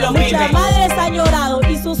mi pueblo vive. Muchas madres han llorado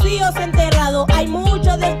y sus hijos enterrados, hay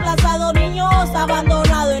muchos desplazados, niños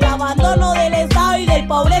abandonados, el abandono del Estado y del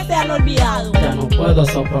pobre se han olvidado. Ya no puedo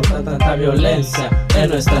soportar tanta violencia en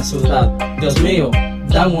nuestra ciudad. Dios mío,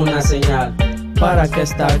 dame una señal para que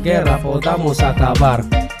esta guerra podamos acabar.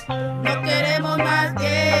 No queremos más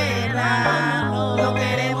guerra, no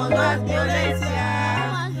queremos más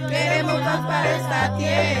violencia, queremos más para esta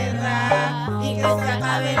tierra y que se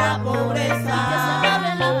acabe la pobreza.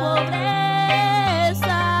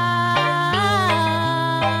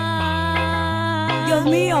 Dios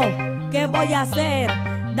mío, ¿qué voy a hacer?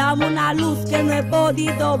 Dame una luz que no he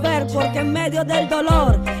podido ver, porque en medio del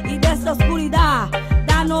dolor y de esta oscuridad,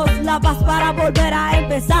 danos la paz para volver a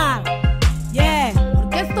empezar. Yeah.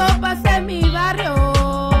 Porque esto pasa en mi barrio,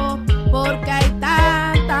 porque hay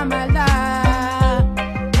tanta maldad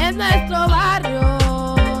en nuestro barrio,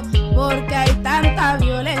 porque hay tanta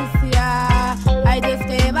violencia. Ay Dios,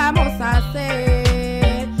 ¿qué vamos a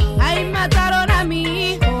hacer? Ay, mataron a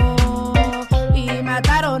mi hijo y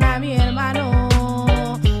mataron a mi hermano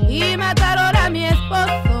y mataron a mi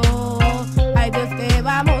esposo. Ay Dios, ¿qué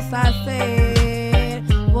vamos a hacer?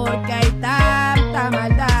 Porque hay tanta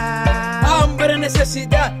maldad. Hambre,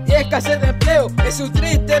 necesidad y escasez de empleo es un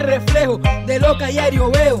triste reflejo de lo que a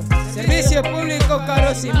diario veo. Servicios públicos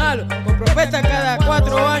caros y malos, con propuestas cada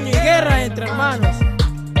 4 años y guerra entre hermanos.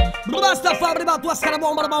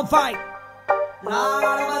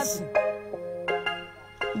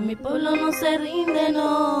 Mi pueblo no se rinde,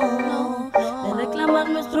 no, de reclamar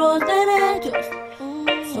nuestros derechos.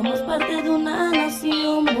 Somos parte de una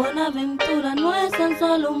nación, Buenaventura no es tan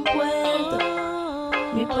solo un puerto.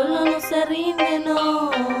 Mi pueblo no se rinde,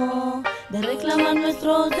 no, de reclamar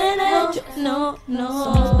nuestros derechos. No,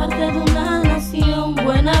 somos parte de una nación,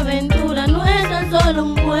 Buenaventura no es tan solo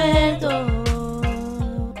un puerto.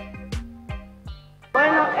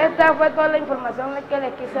 Bueno, esta fue toda la información que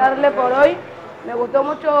les quise darle por hoy. Me gustó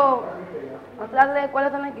mucho mostrarles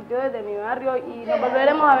cuáles son las actitudes de mi barrio y nos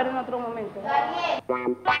volveremos a ver en otro momento.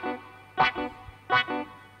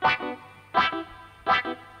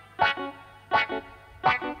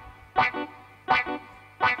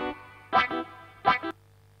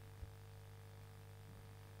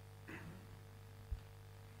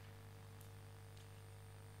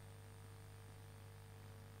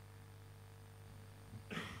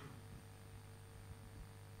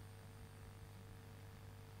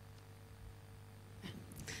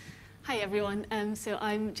 Hi everyone, so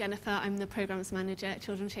I'm Jennifer, I'm the Programmes Manager at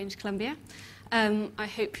Children Change Colombia. I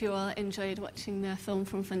hope you all enjoyed watching the film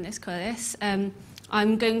from Fundis Chorus.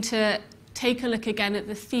 I'm going to take a look again at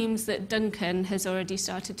the themes that Duncan has already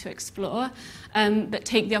started to explore, but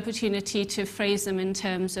take the opportunity to phrase them in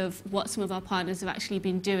terms of what some of our partners have actually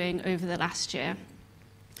been doing over the last year.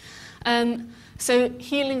 So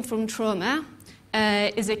healing from trauma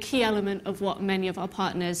is a key element of what many of our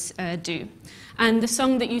partners do. And the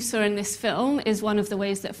song that you saw in this film is one of the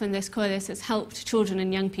ways that Fundis Chorus has helped children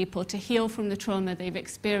and young people to heal from the trauma they've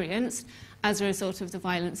experienced as a result of the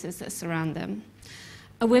violences that surround them.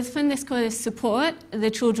 With Fundis Chorus support, the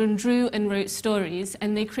children drew and wrote stories,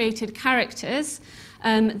 and they created characters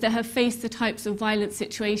that have faced the types of violent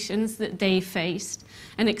situations that they faced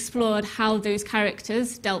and explored how those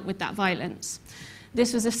characters dealt with that violence.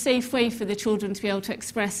 This was a safe way for the children to be able to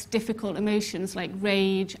express difficult emotions like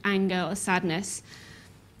rage, anger, or sadness.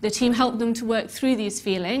 The team helped them to work through these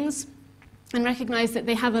feelings and recognize that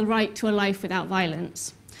they have a right to a life without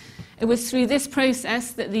violence. It was through this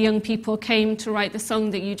process that the young people came to write the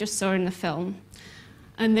song that you just saw in the film.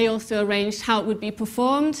 And they also arranged how it would be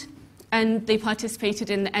performed, and they participated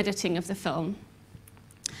in the editing of the film.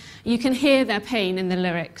 You can hear their pain in the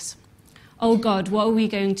lyrics. "Oh God, what are we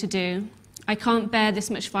going to do? I can't bear this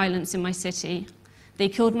much violence in my city. They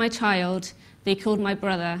killed my child, they killed my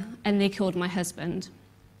brother, and they killed my husband."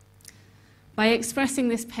 By expressing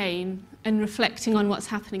this pain and reflecting on what's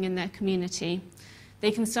happening in their community,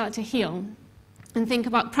 they can start to heal and think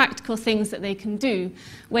about practical things that they can do,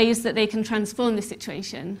 ways that they can transform the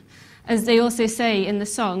situation. As they also say in the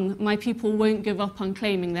song, "My people won't give up on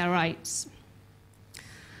claiming their rights."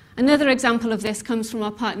 Another example of this comes from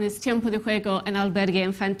our partners Tiempo de Juego and Albergue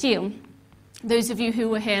Infantil. Those of you who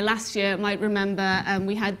were here last year might remember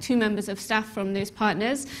we had 2 members of staff from those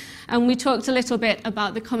partners, and we talked a little bit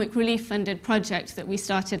about the Comic Relief funded project that we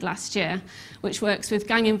started last year, which works with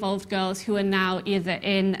gang-involved girls who are now either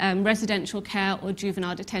in residential care or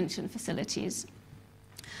juvenile detention facilities.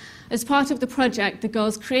 As part of the project, the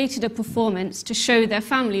girls created a performance to show their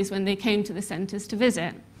families when they came to the centres to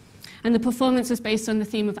visit. And the performance was based on the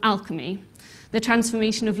theme of alchemy, the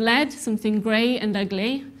transformation of lead, something grey and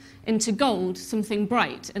ugly, into gold, something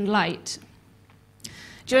bright and light.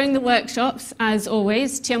 During the workshops, as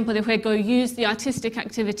always, Tiempo de Juego used the artistic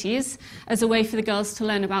activities as a way for the girls to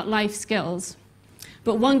learn about life skills.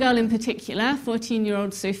 But one girl in particular,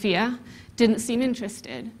 14-year-old Sofia, didn't seem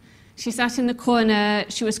interested. She sat in the corner,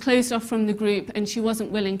 she was closed off from the group, and she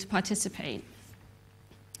wasn't willing to participate.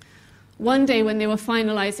 One day, when they were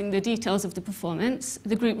finalizing the details of the performance,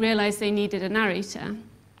 the group realized they needed a narrator.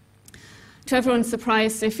 To everyone's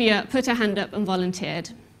surprise, Sophia put her hand up and volunteered.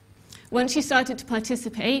 Once she started to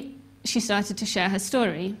participate, she started to share her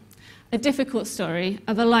story, a difficult story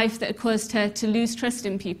of a life that had caused her to lose trust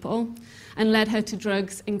in people and led her to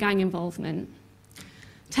drugs and gang involvement.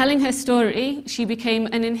 Telling her story, she became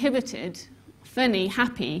uninhibited, funny,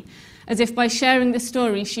 happy, as if by sharing the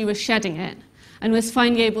story she was shedding it and was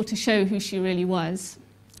finally able to show who she really was.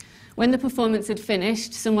 When the performance had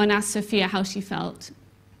finished, someone asked Sophia how she felt.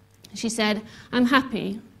 She said, "I'm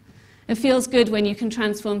happy. It feels good when you can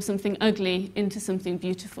transform something ugly into something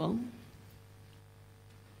beautiful."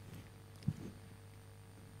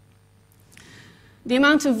 The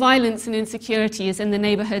amount of violence and insecurities in the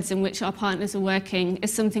neighbourhoods in which our partners are working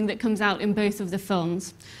is something that comes out in both of the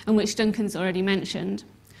films, and which Duncan's already mentioned.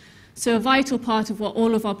 So a vital part of what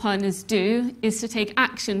all of our partners do is to take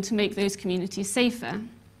action to make those communities safer.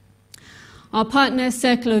 Our partner,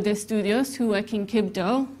 Círculo de Estudios, who work in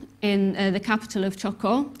Quibdó, in the capital of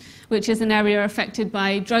Chocó, which is an area affected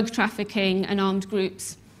by drug trafficking and armed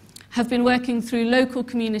groups, have been working through local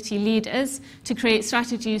community leaders to create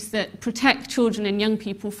strategies that protect children and young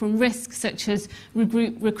people from risks such as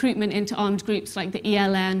recruitment into armed groups like the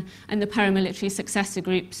ELN and the paramilitary successor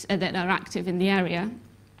groups that are active in the area.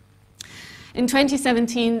 In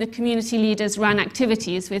 2017, the community leaders ran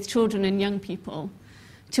activities with children and young people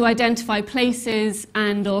to identify places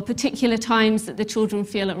and/or particular times that the children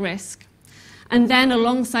feel at risk, and then,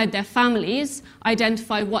 alongside their families,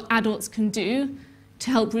 identify what adults can do to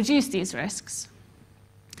help reduce these risks.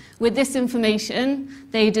 With this information,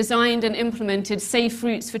 they designed and implemented safe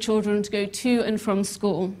routes for children to go to and from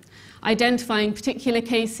school, identifying particular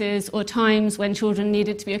cases or times when children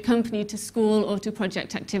needed to be accompanied to school or to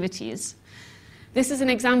project activities. This is an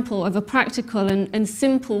example of a practical and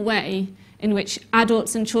simple way in which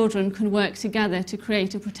adults and children can work together to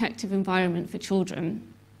create a protective environment for children.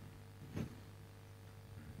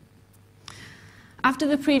 After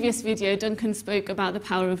the previous video, Duncan spoke about the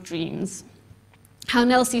power of dreams. How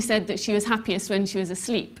Nelsie said that she was happiest when she was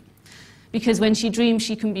asleep, because when she dreams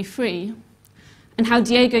she can be free. And how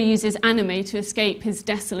Diego uses anime to escape his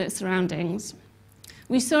desolate surroundings.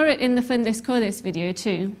 We saw it in the Fundes Codes video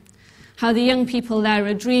too. How the young people there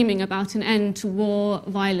are dreaming about an end to war,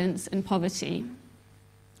 violence, and poverty.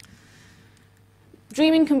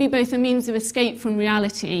 Dreaming can be both a means of escape from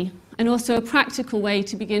reality and also a practical way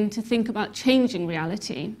to begin to think about changing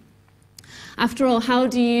reality. After all, how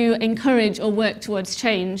do you encourage or work towards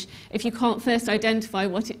change if you can't first identify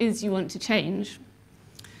what it is you want to change?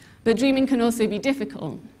 But dreaming can also be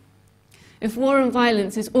difficult. If war and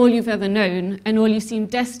violence is all you've ever known and all you seem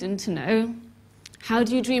destined to know, how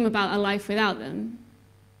do you dream about a life without them?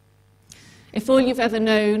 If all you've ever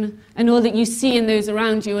known and all that you see in those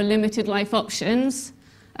around you are limited life options,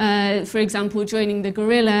 for example, joining the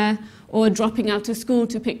guerrilla or dropping out of school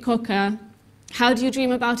to pick coca, how do you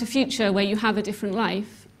dream about a future where you have a different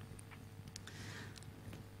life?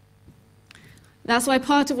 That's why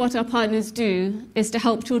part of what our partners do is to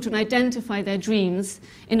help children identify their dreams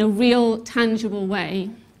in a real, tangible way,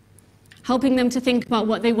 helping them to think about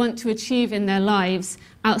what they want to achieve in their lives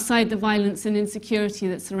outside the violence and insecurity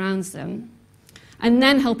that surrounds them, and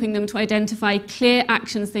then helping them to identify clear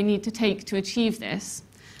actions they need to take to achieve this,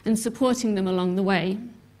 and supporting them along the way.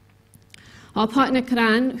 Our partner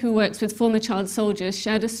Karan, who works with former child soldiers,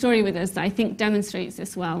 shared a story with us that I think demonstrates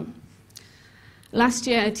this well. Last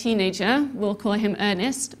year, a teenager, we'll call him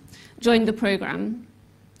Ernest, joined the program.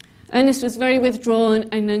 Ernest was very withdrawn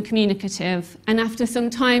and uncommunicative, and after some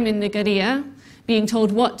time in the guerrilla, being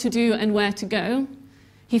told what to do and where to go,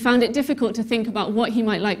 he found it difficult to think about what he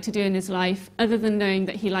might like to do in his life other than knowing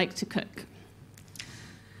that he liked to cook.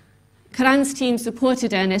 Karan's team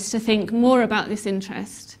supported Ernest to think more about this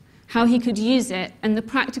interest, how he could use it, and the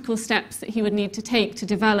practical steps that he would need to take to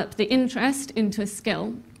develop the interest into a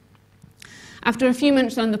skill. After a few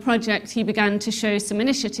months on the project, he began to show some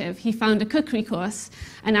initiative. He found a cookery course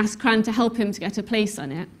and asked Karan to help him to get a place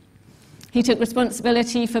on it. He took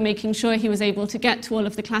responsibility for making sure he was able to get to all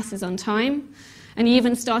of the classes on time, and he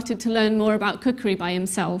even started to learn more about cookery by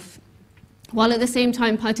himself, while at the same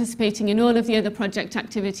time participating in all of the other project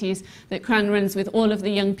activities that Karan runs with all of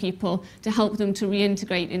the young people to help them to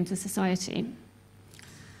reintegrate into society.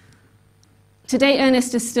 Today,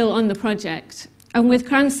 Ernest is still on the project, and with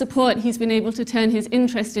Karan's support, he's been able to turn his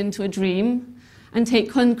interest into a dream and take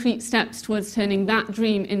concrete steps towards turning that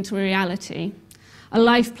dream into a reality, a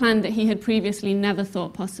life plan that he had previously never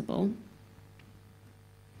thought possible.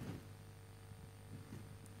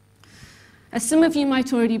 As some of you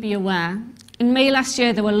might already be aware, in May last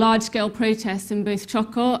year there were large-scale protests in both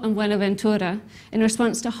Choco and Buenaventura in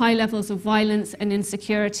response to high levels of violence and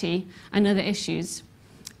insecurity and other issues.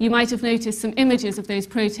 You might have noticed some images of those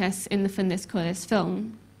protests in the Fundes Coles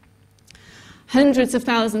film. Hundreds of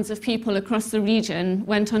thousands of people across the region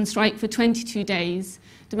went on strike for 22 days,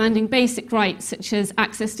 demanding basic rights such as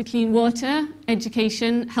access to clean water,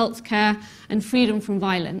 education, healthcare, and freedom from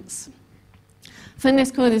violence.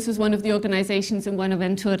 Fundes Coles was one of the organizations in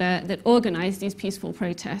Buenaventura that organized these peaceful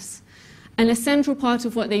protests. And a central part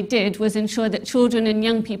of what they did was ensure that children and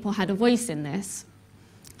young people had a voice in this.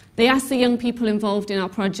 They asked the young people involved in our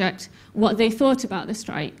project what they thought about the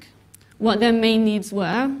strike, what their main needs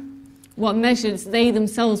were, what measures they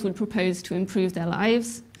themselves would propose to improve their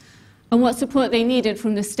lives, and what support they needed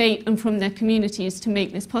from the state and from their communities to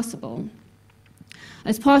make this possible.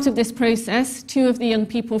 As part of this process, 2 of the young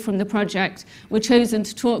people from the project were chosen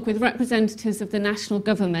to talk with representatives of the national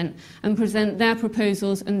government and present their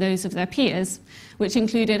proposals and those of their peers, which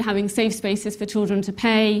included having safe spaces for children to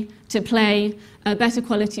play, a better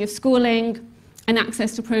quality of schooling, and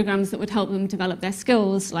access to programs that would help them develop their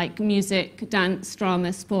skills like music, dance,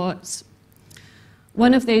 drama, sports.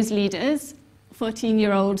 One of those leaders,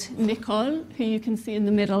 14-year-old Nicole, who you can see in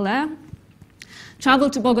the middle there,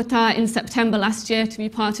 travelled to Bogotá in September last year to be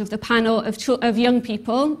part of the panel of young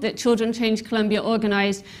people that Children Change Colombia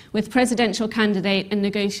organised with presidential candidate and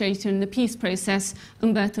negotiator in the peace process,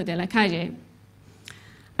 Humberto de la Calle.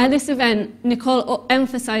 At this event, Nicole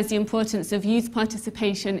emphasised the importance of youth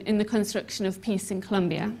participation in the construction of peace in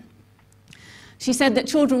Colombia. She said that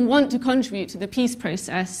children want to contribute to the peace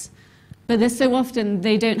process, but that so often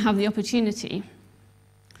they don't have the opportunity.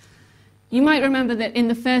 You might remember that in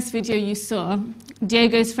the first video you saw,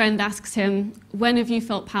 Diego's friend asks him, "When have you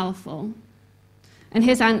felt powerful?" And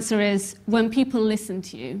his answer is, when people listen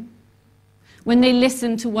to you. When they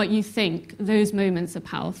listen to what you think, those moments are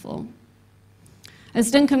powerful.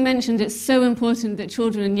 As Duncan mentioned, it's so important that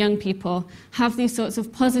children and young people have these sorts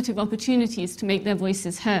of positive opportunities to make their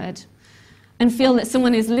voices heard and feel that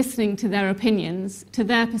someone is listening to their opinions, to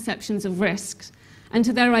their perceptions of risks, and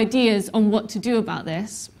to their ideas on what to do about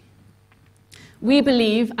this. We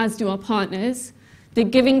believe, as do our partners, that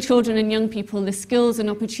giving children and young people the skills and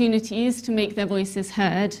opportunities to make their voices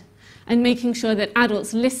heard and making sure that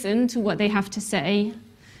adults listen to what they have to say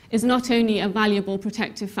is not only a valuable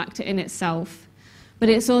protective factor in itself, but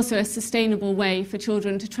it's also a sustainable way for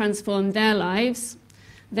children to transform their lives,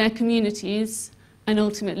 their communities, and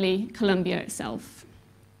ultimately Colombia itself.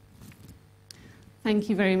 Thank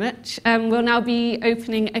you very much. We'll now be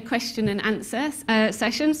opening a question and answer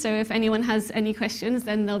session, so if anyone has any questions,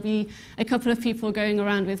 then there'll be a couple of people going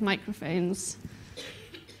around with microphones.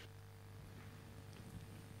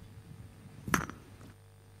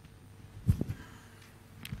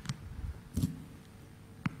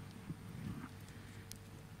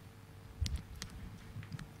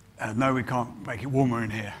 No, we can't make it warmer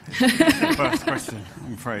in here. It's the first question,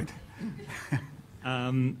 I'm afraid.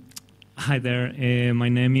 Hi there, my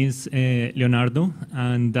name is Leonardo,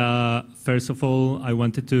 and first of all, I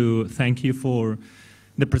wanted to thank you for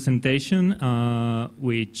the presentation,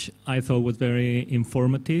 which I thought was very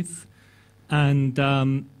informative. And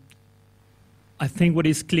I think what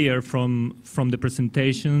is clear from the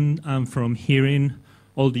presentation and from hearing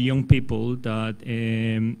all the young people that,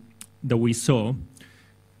 that we saw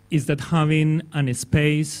is that having a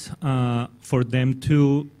space for them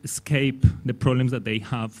to escape the problems that they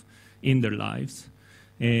have in their lives,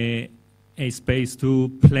 a space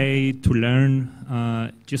to play, to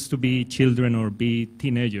learn, just to be children or be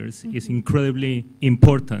teenagers is incredibly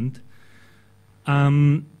important.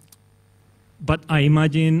 But I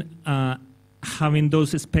imagine having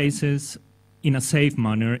those spaces in a safe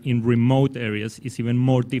manner in remote areas is even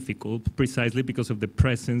more difficult, precisely because of the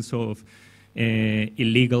presence of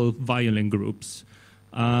illegal violent groups.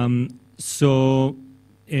 In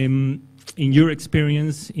your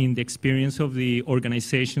experience, in the experience of the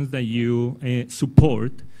organizations that you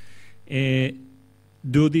support,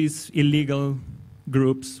 do these illegal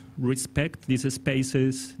groups respect these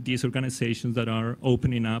spaces, these organizations that are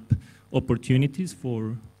opening up opportunities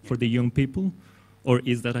for the young people? Or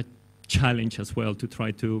is that a challenge as well to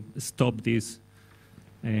try to stop these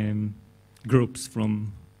groups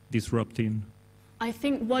from disrupting? I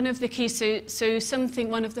think one of the keys,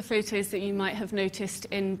 one of the photos that you might have noticed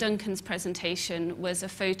in Duncan's presentation was a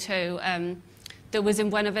photo that was in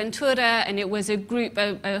Buenaventura, and it was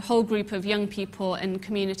a whole group of young people and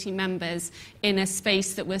community members in a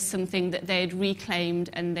space that was something that they had reclaimed,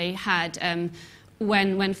 and they had,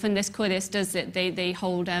 when Fundescores does it, they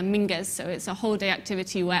hold mingas, so it's a whole day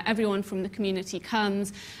activity where everyone from the community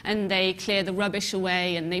comes and they clear the rubbish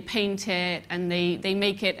away and they paint it and they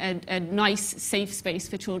make it a nice, safe space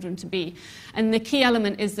for children to be. And the key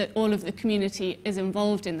element is that all of the community is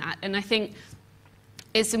involved in that. And I think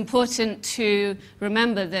it's important to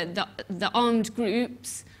remember that the armed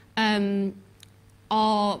groups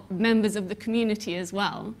are members of the community as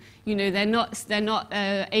well. You know, they're not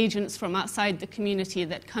agents from outside the community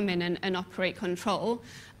that come in and operate control.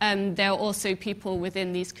 There are also people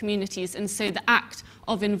within these communities, and so the act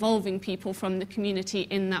of involving people from the community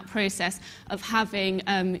in that process of having,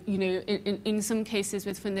 you know, in some cases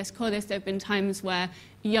with Fundescores, there have been times where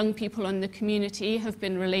young people in the community have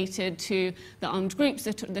been related to the armed groups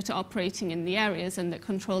that are operating in the areas and that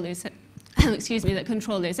control those, that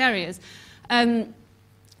control those areas.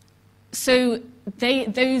 So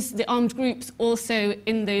the armed groups also,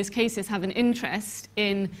 in those cases, have an interest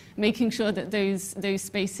in making sure that those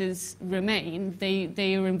spaces remain.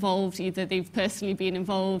 They are involved, either they've personally been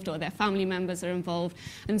involved or their family members are involved.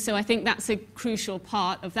 And so I think that's a crucial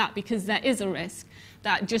part of that, because there is a risk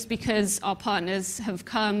that just because our partners have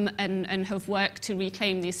come and have worked to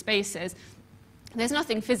reclaim these spaces, there's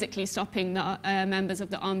nothing physically stopping the members of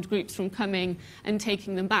the armed groups from coming and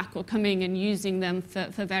taking them back or coming and using them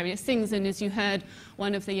for various things. And as you heard,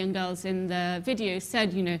 one of the young girls in the video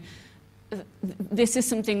said, you know, this is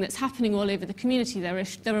something that's happening all over the community. There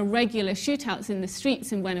are regular shootouts in the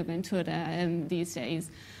streets in Buenaventura these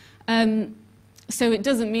days. So it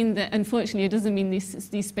doesn't mean that, unfortunately, it doesn't mean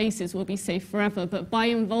these spaces will be safe forever. But by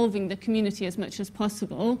involving the community as much as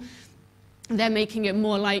possible, they're making it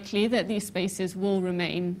more likely that these spaces will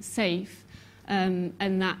remain safe, and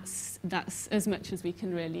that's as much as we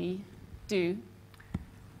can really do.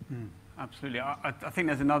 Absolutely. I think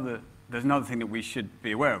there's another thing that we should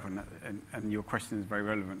be aware of, and your question is very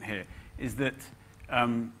relevant here, is that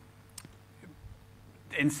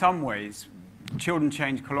in some ways, Children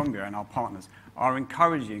Change Colombia and our partners are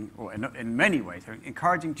encouraging, or in many ways, are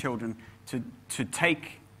encouraging children to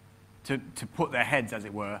put their heads, as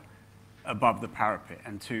it were, above the parapet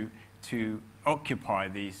and to occupy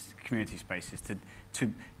these community spaces,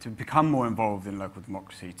 to become more involved in local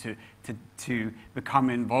democracy, to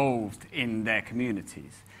become involved in their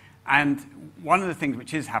communities. And one of the things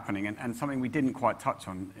which is happening, and something we didn't quite touch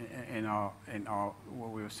on in our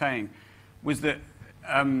what we were saying, was that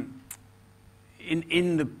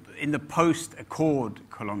in the post-Accord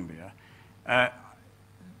Colombia,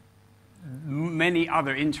 many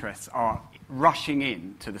other interests are rushing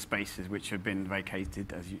in to the spaces which have been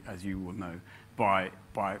vacated, as you will know, by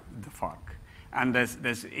the FARC. And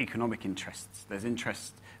there's economic interests. There's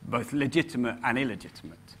interests both legitimate and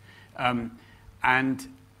illegitimate. And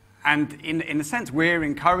in a sense, we're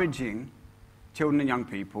encouraging children and young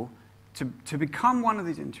people to become one of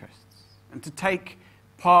these interests and to take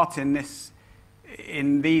part in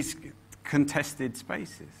these contested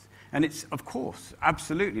spaces. And it's, of course,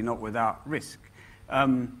 absolutely not without risk.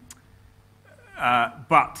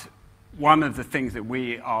 But one of the things that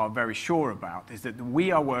we are very sure about is that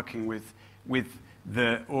we are working with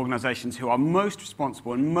the organisations who are most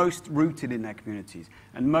responsible and most rooted in their communities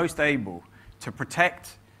and most able to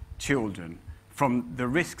protect children from the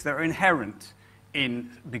risks that are inherent in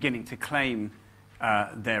beginning to claim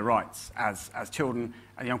their rights as children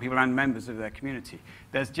and young people and members of their community.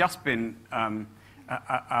 There's just been an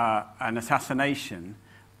assassination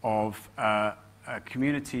of a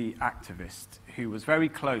community activist who was very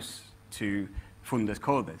close to Fundes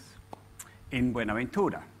Codes in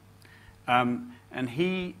Buenaventura. And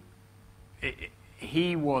he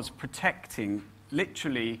was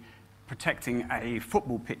literally protecting a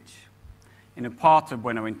football pitch in a part of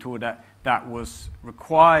Buenaventura that was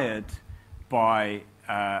required by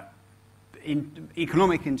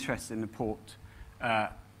economic interests in the port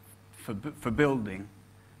for building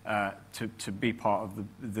to be part of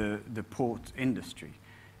the port industry.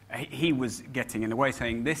 He was getting in the way,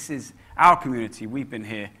 saying, this is our community, we've been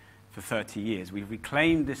here for 30 years, we've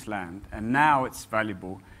reclaimed this land, and now it's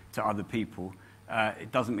valuable to other people.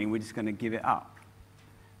 It doesn't mean we're just going to give it up.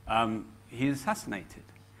 He is assassinated.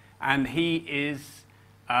 And he is,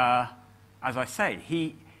 as I say,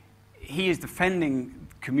 he is defending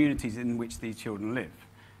communities in which these children live.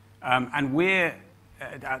 And we're,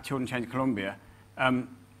 at Children Change Colombia,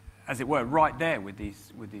 as it were, right there with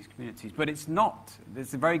these communities. But it's not.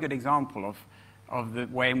 There's a very good example of the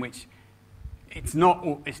way in which it's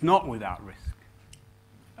not without risk.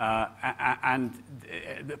 And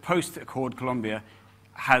the post-Accord Colombia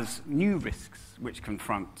has new risks which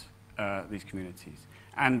confront these communities.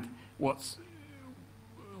 And what's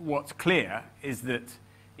clear is that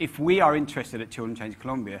if we are interested at Children Change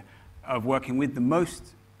Colombia of working with the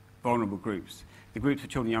most vulnerable groups, the groups of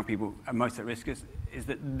children and young people are most at risk, is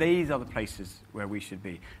that these are the places where we should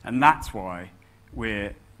be. And that's why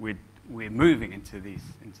we're moving into these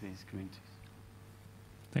communities.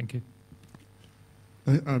 Thank you.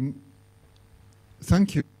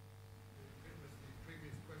 Thank you.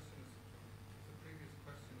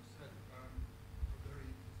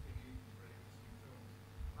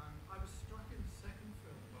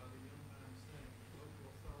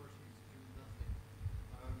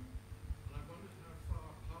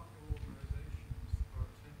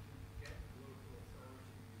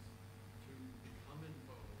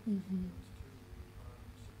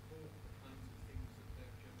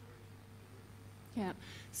 Yeah,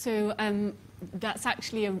 so that's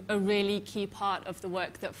actually a really key part of the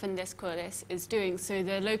work that Fundes Codes is doing. So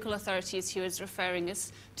the local authorities he was referring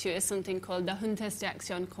us to is something called the Juntas de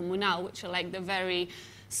Acción Comunal, which are like the very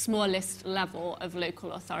smallest level of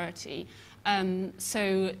local authority.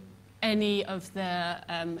 So any of the,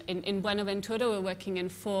 in Buenaventura, we're working in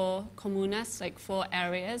 4 comunas, like 4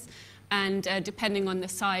 areas. And depending on the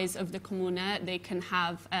size of the comuna, they can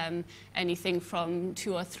have anything from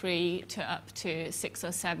 2 or 3 to up to 6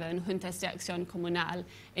 or 7 juntas de acción comunal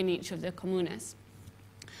in each of the comunas.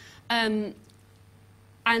 And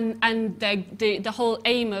the whole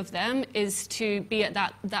aim of them is to be at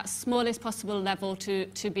that smallest possible level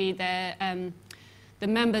to be the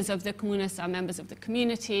members of the comunas are members of the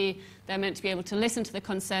community. They're meant to be able to listen to the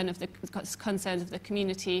concerns of the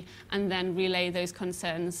community and then relay those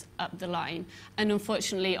concerns up the line. And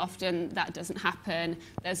unfortunately, often that doesn't happen.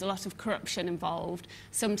 There's a lot of corruption involved.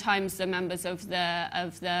 Sometimes the members of the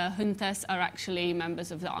juntas are actually members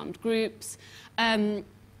of the armed groups. And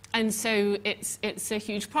so it's a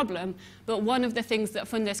huge problem. But one of the things that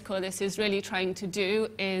Fundes Codes is really trying to do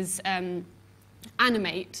is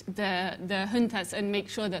animate the juntas and make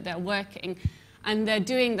sure that they're working. And they're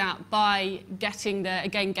doing that by getting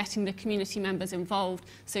the community members involved.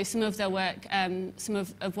 So some of their work, some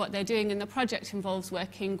of what they're doing in the project involves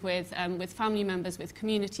working with family members, with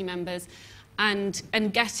community members, and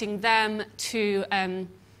getting them to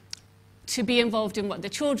be involved in what the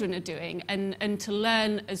children are doing and to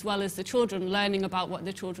learn, as well as the children, learning about what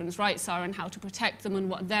the children's rights are and how to protect them and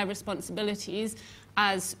what their responsibilities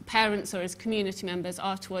as parents or as community members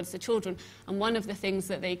are towards the children. And one of the things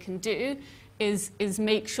that they can do is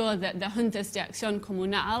make sure that the Juntas de Acción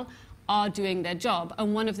Comunal are doing their job.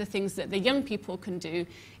 And one of the things that the young people can do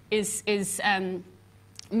is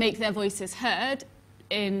make their voices heard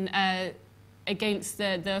against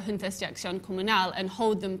the Juntas de Acción Comunal and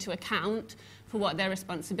hold them to account for what their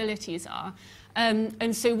responsibilities are.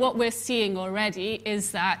 And so what we're seeing already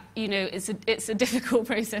is that, it's a difficult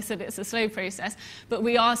process and it's a slow process, but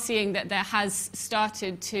we are seeing that there has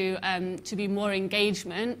started to be more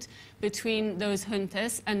engagement between those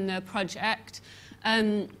juntas and the project.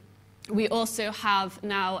 We also have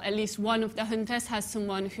now, at least one of the juntas has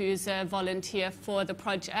someone who's a volunteer for the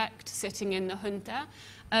project sitting in the junta,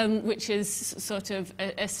 which is sort of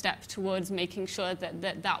a step towards making sure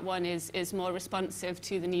that one is more responsive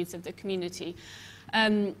to the needs of the community.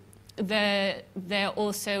 They're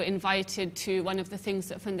also invited to, one of the things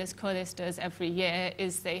that Fundes Codes does every year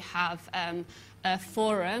is they have a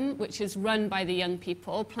forum which is run by the young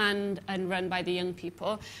people, planned and run by the young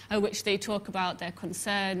people, which they talk about their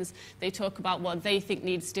concerns, they talk about what they think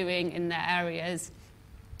needs doing in their areas,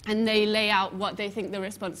 and they lay out what they think the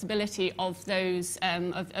responsibility of those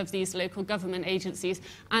of these local government agencies,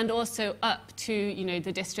 and also up to, you know,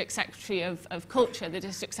 the district secretary of culture, the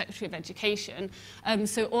district secretary of education.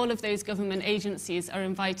 So all of those government agencies are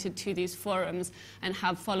invited to these forums and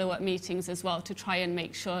have follow-up meetings as well to try and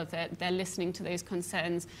make sure that they're listening to those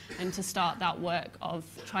concerns and to start that work of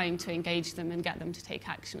trying to engage them and get them to take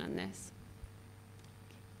action on this.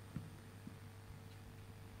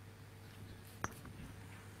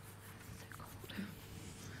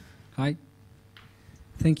 Hi.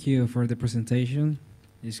 Thank you for the presentation.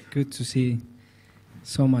 It's good to see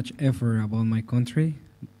so much effort about my country.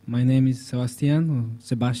 My name is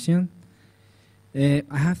Sebastian. I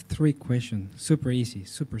have 3 questions. Super easy,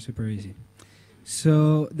 super easy.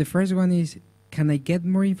 So the first one is, can I get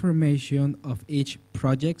more information of each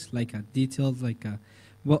project, like a detailed, like a,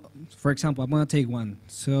 well, for example, I'm going to take one.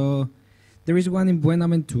 So there is one in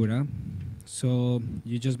Buenaventura. So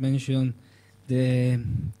you just mentioned the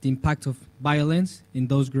impact of violence in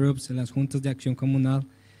those groups, en las juntas de acción comunal.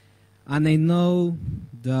 And I know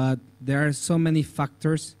that there are so many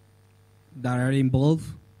factors that are involved.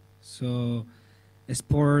 So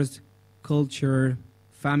sports, culture,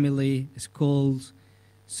 family, schools.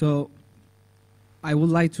 So I would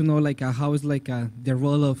like to know, like, how is, like, the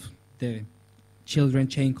role of the children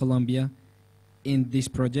in Colombia in these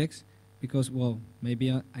projects? Because, well, maybe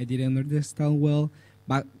I didn't understand well,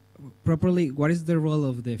 but properly, what is the role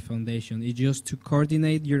of the foundation? Is just to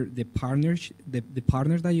coordinate the partners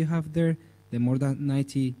that you have there, the more than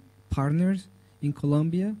 90 partners in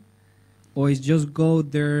Colombia? Or is just go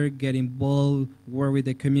there, get involved, work with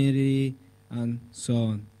the community, and so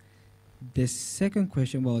on? The second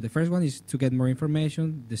question, well, the first one is to get more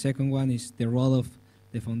information. The second one is the role of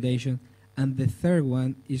the foundation. And the third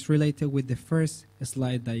one is related with the first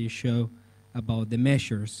slide that you show about the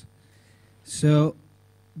measures. So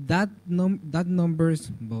that numbers,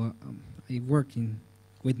 well, I work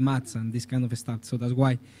with maths and this kind of stuff, so that's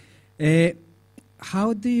why.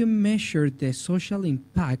 How do you measure the social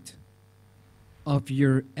impact of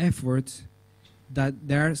your efforts, that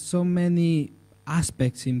there are so many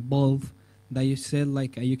aspects involved that you said,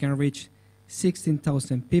 like, you can reach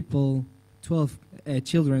 16,000 people, 12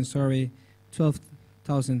 children,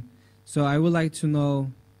 12,000. So I would like to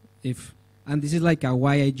know if, and this is like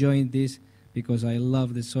why I joined this, because I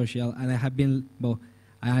love the social, and I have been, well,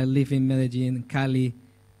 I live in Medellin, Cali,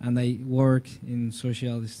 and I work in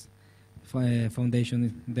social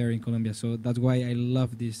foundation there in Colombia. So that's why I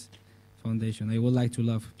love this foundation. I would like to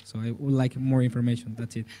love, so I would like more information.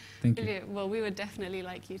 That's it. Thank you. Well, we would definitely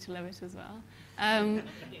like you to love it as well.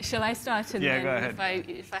 Shall I start? And yeah, then go ahead.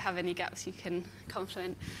 if I have any gaps, you can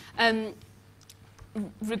compliment.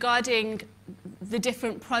 Regarding the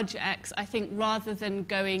different projects, I think rather than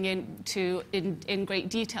going in great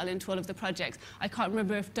detail into all of the projects, I can't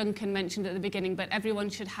remember if Duncan mentioned at the beginning, but everyone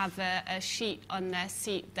should have a sheet on their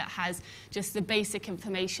seat that has just the basic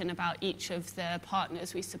information about each of the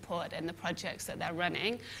partners we support and the projects that they're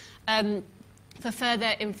running.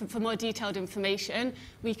 For more detailed information,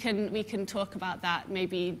 we can talk about that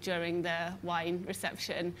maybe during the wine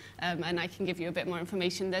reception, and I can give you a bit more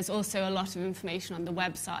information. There's also a lot of information on the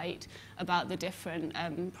website about the different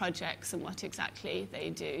projects and what exactly they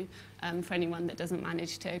do, for anyone that doesn't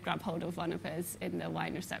manage to grab hold of one of us in the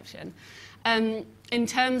wine reception. In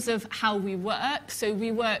terms of how we work, so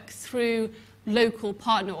we work through local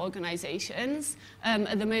partner organisations.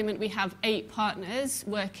 At the moment we have 8 partners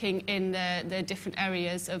working in the different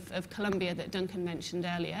areas of Colombia that Duncan mentioned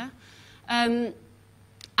earlier. And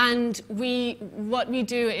what we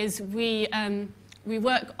do is we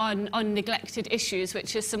work on neglected issues,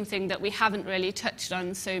 which is something that we haven't really touched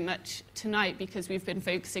on so much tonight because we've been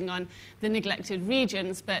focusing on the neglected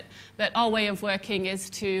regions, but our way of working is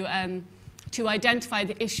to identify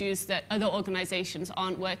the issues that other organisations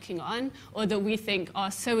aren't working on, or that we think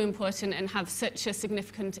are so important and have such a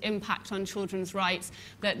significant impact on children's rights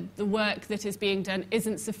that the work that is being done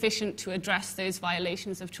isn't sufficient to address those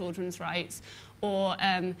violations of children's rights, or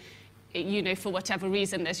you know, for whatever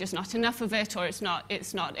reason there's just not enough of it, or it's not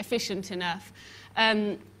efficient enough.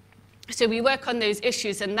 So we work on those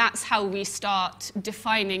issues, and that's how we start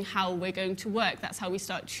defining how we're going to work. That's how we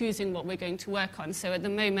start choosing what we're going to work on. So at the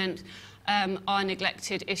moment, our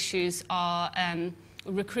neglected issues are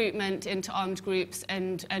recruitment into armed groups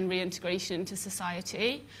and reintegration into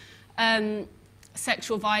society.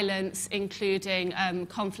 Sexual violence, including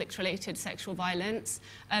conflict-related sexual violence,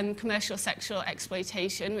 commercial sexual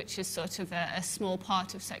exploitation, which is sort of a small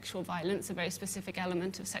part of sexual violence, a very specific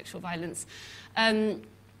element of sexual violence.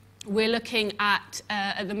 We're looking at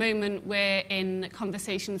the moment, we're in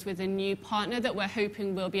conversations with a new partner that we're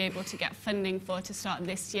hoping we'll be able to get funding for to start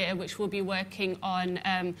this year, which will be working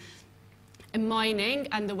on mining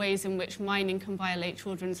and the ways in which mining can violate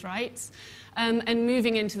children's rights. And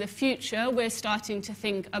moving into the future, we're starting to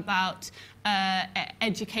think about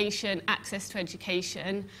education, access to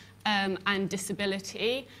education, and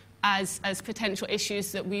disability as potential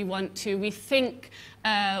issues that we think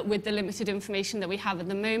with the limited information that we have at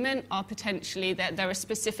the moment are potentially that there are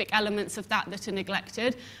specific elements of that are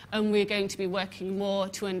neglected, and we're going to be working more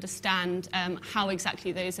to understand how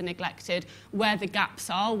exactly those are neglected, where the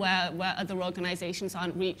gaps are, where other organisations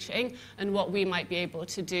aren't reaching, and what we might be able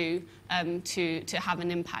to do to have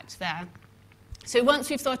an impact there. So once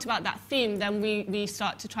we've thought about that theme, then we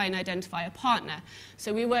start to try and identify a partner.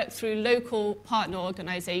 So we work through local partner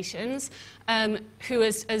organisations who,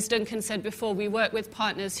 as Duncan said before, we work with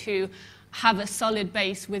partners who have a solid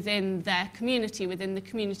base within their community, within the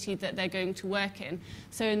community that they're going to work in.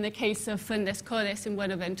 So in the case of Fundes Codes in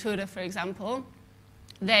Buenaventura, for example,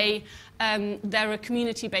 they're a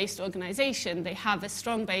community-based organisation. They have a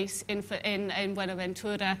strong base in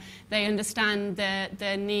Buenaventura. They understand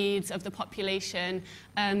the needs of the population.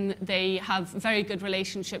 They have very good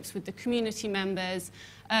relationships with the community members.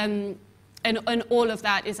 And all of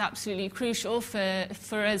that is absolutely crucial for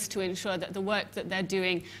us to ensure that the work that they're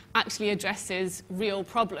doing actually addresses real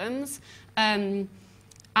problems.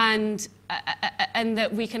 And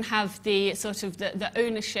that we can have the sort of the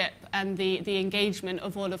ownership and the engagement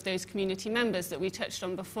of all of those community members that we touched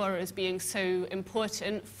on before as being so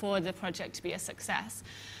important for the project to be a success.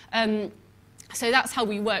 So that's how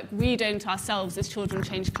we work. We don't ourselves, as Children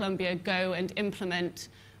Change Colombia, go and implement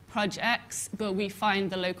projects, but we find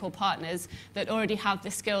the local partners that already have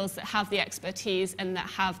the skills, that have the expertise, and that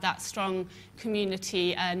have that strong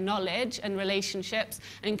community knowledge and relationships,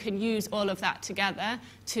 and can use all of that together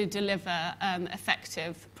to deliver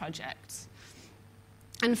effective projects.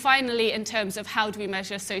 And finally, in terms of how do we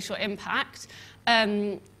measure social impact,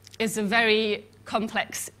 is a very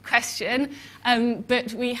complex question,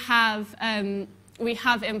 but we have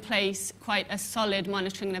in place quite a solid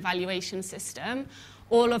monitoring and evaluation system.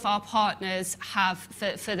 All of our partners have,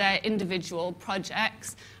 for their individual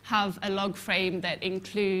projects, have a log frame that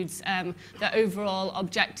includes the overall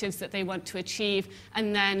objectives that they want to achieve,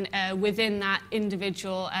 and then within that,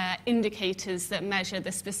 individual indicators that measure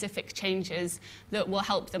the specific changes that will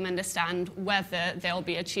help them understand whether they'll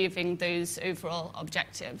be achieving those overall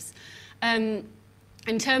objectives.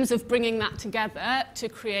 In terms of bringing that together to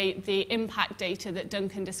create the impact data that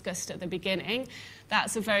Duncan discussed at the beginning,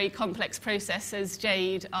 that's a very complex process, as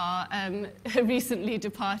Jade, our recently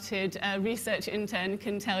departed research intern,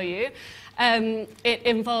 can tell you. It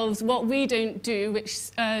involves what we don't do, which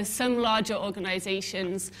some larger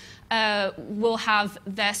organisations will have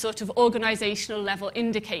their sort of organisational level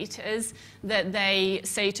indicators that they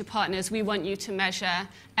say to partners, we want you to measure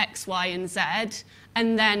X, Y, and Z.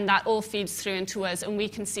 And then that all feeds through into us, and we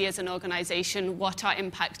can see as an organisation what our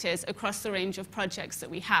impact is across the range of projects that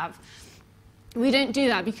we have. We don't do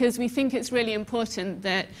that because we think it's really important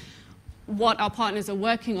that what our partners are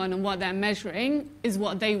working on and what they're measuring is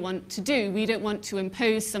what they want to do. We don't want to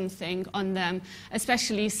impose something on them,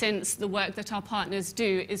 especially since the work that our partners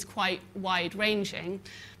do is quite wide-ranging.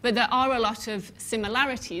 But there are a lot of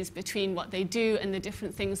similarities between what they do and the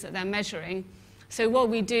different things that they're measuring. So what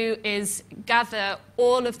we do is gather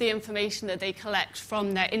all of the information that they collect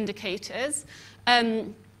from their indicators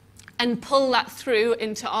and pull that through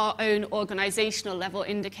into our own organisational level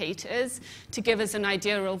indicators to give us an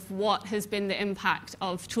idea of what has been the impact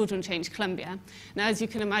of Children Change Colombia. Now, as you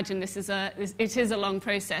can imagine, it is a long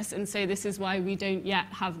process, and so this is why we don't yet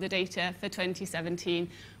have the data for 2017.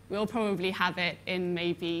 We'll probably have it in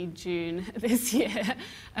maybe June this year.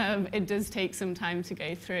 It does take some time to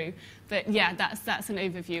go through. But yeah, that's an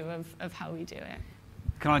overview of how we do it.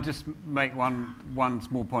 Can I just make one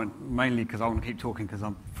small point, mainly because I want to keep talking because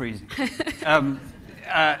I'm freezing.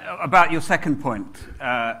 About your second point,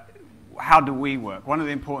 how do we work? One of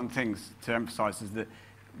the important things to emphasize is that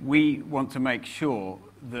we want to make sure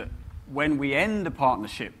that when we end a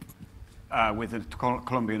partnership with a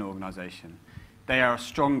Colombian organization, they are a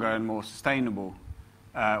stronger and more sustainable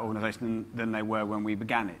organisation than they were when we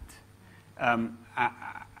began it.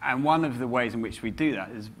 And one of the ways in which we do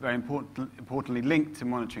that is very importantly linked to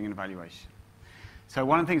monitoring and evaluation. So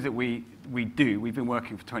one of the things that we do, we've been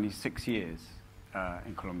working for 26 years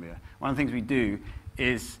in Colombia. One of the things we do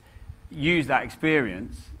is use that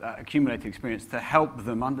experience, that accumulated experience, to help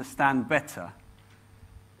them understand better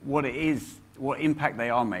what it is, what impact they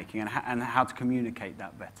are making, and how to communicate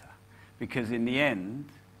that better. Because in the end,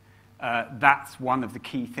 that's one of the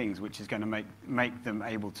key things which is going to make them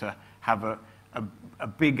able to have a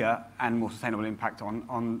bigger and more sustainable impact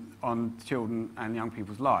on children and young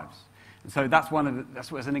people's lives. And so that's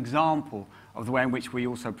an example of the way in which we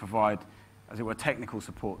also provide, as it were, technical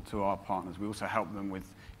support to our partners. We also help them with,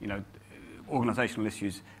 organisational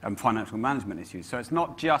issues and financial management issues. So it's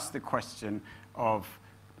not just the question of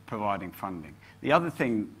providing funding. The other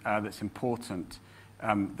thing that's important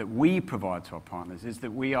that we provide to our partners is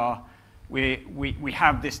that we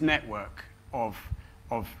have this network of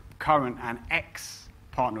current and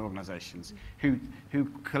ex-partner organisations who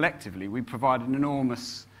collectively we provide an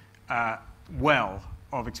enormous well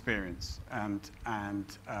of experience and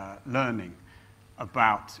learning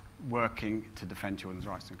about working to defend children's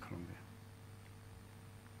rights in Colombia.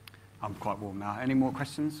 I'm quite warm now. Any more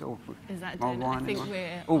questions? Or is that done? I think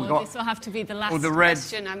this will have to be the last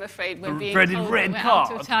question, I'm afraid. We're being told we're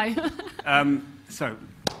out of time. So,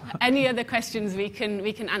 any other questions, we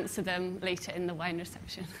can answer them later in the wine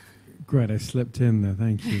reception. Great, I slipped in there,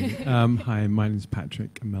 thank you. Hi, my name's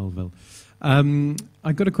Patrick Melville. I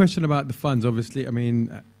got a question about the funds, obviously. I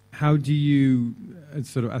mean, how do you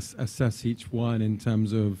sort of assess each one in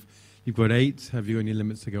terms of, you've got 8, have you any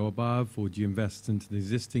limits to go above, or do you invest into the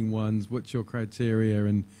existing ones? What's your criteria?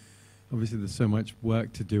 And obviously there's so much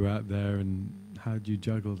work to do out there, and how do you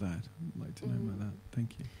juggle that? I'd like to know about that.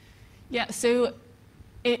 Thank you. Yeah, so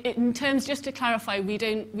in terms, just to clarify, we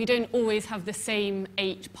don't always have the same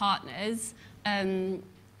 8 partners.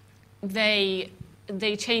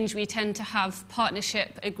 They change. We tend to have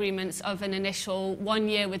partnership agreements of an initial 1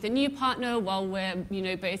 year with a new partner while we're,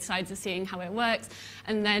 both sides are seeing how it works.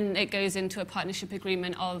 And then it goes into a partnership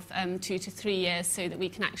agreement of 2 to 3 years so that we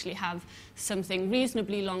can actually have something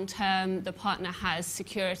reasonably long term. The partner has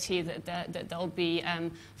security that they'll be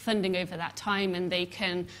funding over that time, and they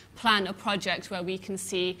can plan a project where we can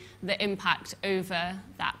see the impact over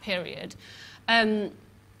that period.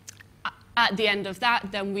 At the end of that,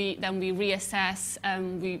 then we reassess.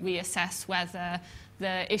 We assess whether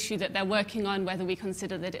the issue that they're working on, whether we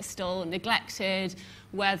consider that it's still neglected,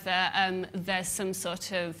 whether there's some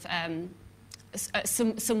sort of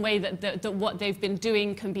some way that what they've been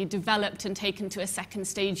doing can be developed and taken to a second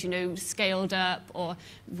stage, scaled up, or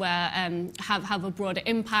where have a broader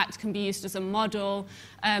impact, can be used as a model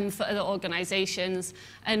for other organisations.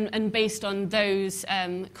 And based on those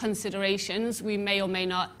considerations, we may or may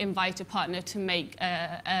not invite a partner to make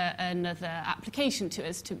another application to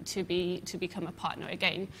us to become a partner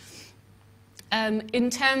again. In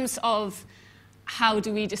terms of how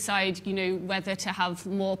do we decide, whether to have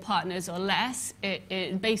more partners or less?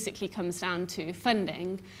 It basically comes down to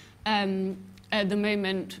funding. At the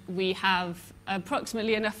moment, we have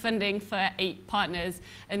approximately enough funding for 8 partners,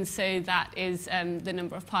 and so that is the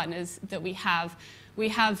number of partners that we have. We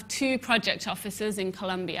have 2 project officers in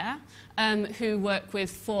Colombia who work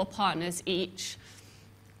with 4 partners each.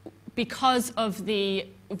 Because of the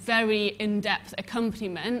very in-depth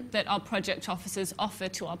accompaniment that our project officers offer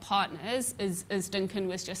to our partners, as Duncan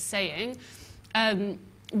was just saying,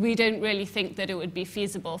 we don't really think that it would be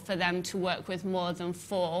feasible for them to work with more than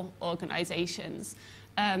 4 organisations.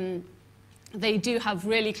 They do have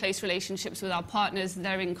really close relationships with our partners.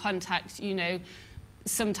 They're in contact,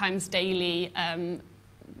 sometimes daily,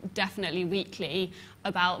 definitely weekly,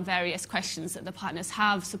 about various questions that the partners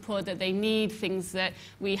have, support that they need, things that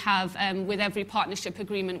we have. With every partnership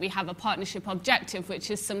agreement, we have a partnership objective, which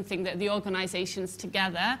is something that the organisations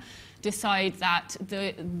together decide that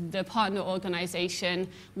the partner organisation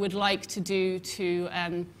would like to do to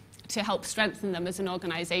help strengthen them as an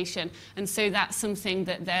organisation. And so that's something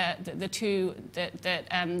that the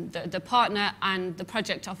partner and the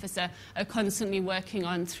project officer are constantly working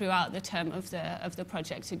on throughout the term of the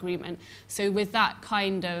project agreement. So with that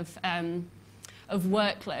kind of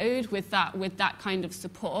workload, with that kind of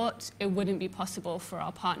support, it wouldn't be possible for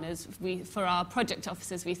our partners, for our project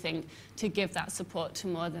officers, we think, to give that support to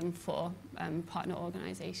more than 4 partner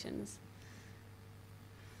organisations.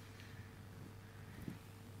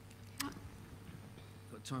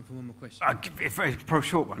 Time for one more question. For a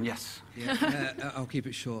short one, yes. Yeah, I'll keep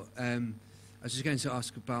it short. I was just going to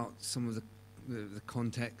ask about some of the the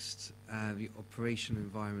context, the operation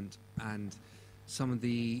environment, and some of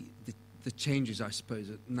the changes, I suppose,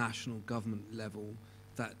 at national government level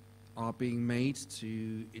that are being made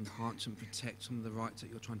to enhance and protect some of the rights that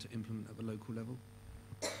you're trying to implement at the local level?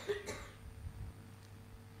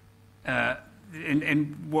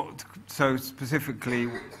 In what? So specifically.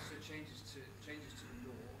 So changes to the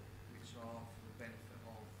law, which are for the benefit of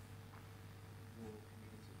rural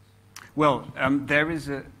communities. Well,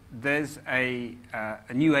 there's a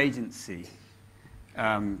new agency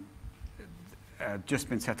just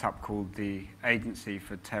been set up called the Agency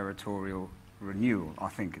for Territorial Renewal, I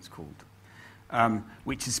think it's called,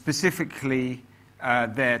 which is specifically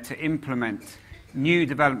there to implement new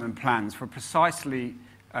development plans for precisely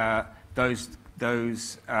those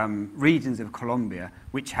regions of Colombia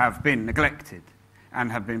which have been neglected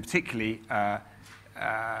and have been particularly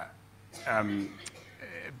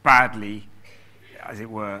badly, as it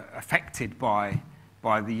were, affected by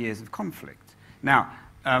the years of conflict. Now,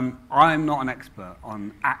 I'm not an expert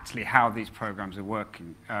on actually how these programs are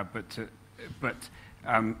working, but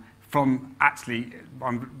from actually,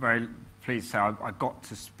 I'm very pleased to say I got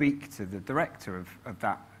to speak to the director of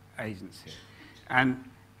that agency. And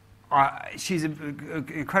she's an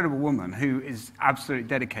incredible woman who is absolutely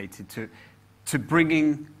dedicated to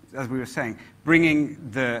bringing, as we were saying, bringing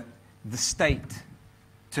the state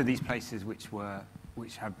to these places which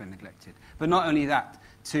have been neglected. But not only that,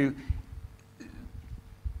 to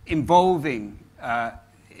involving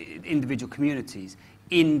individual communities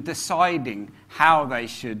in deciding how they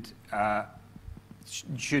should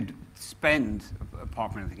spend,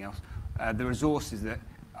 apart from anything else, the resources that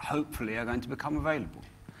hopefully are going to become available.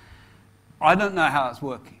 I don't know how that's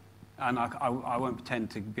working, and I won't pretend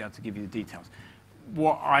to be able to give you the details.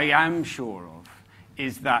 What I am sure of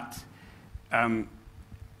is that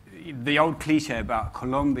the old cliche about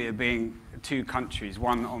Colombia being two countries,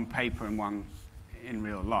 one on paper and one in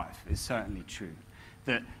real life, is certainly true.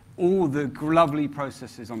 That all the lovely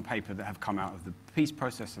processes on paper that have come out of the peace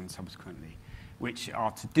process and subsequently, which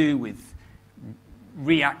are to do with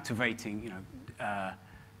reactivating,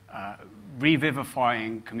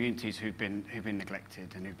 revivifying communities who've been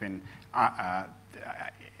neglected and who've been at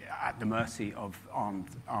the mercy of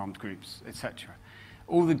armed groups, etc.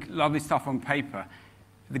 All the lovely stuff on paper,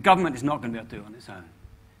 the government is not going to be able to do it on its own.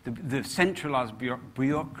 The centralised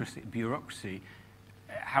bureaucracy,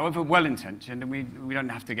 however well-intentioned, and we don't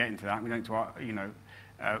have to get into that. We don't have to,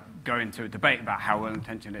 go into a debate about how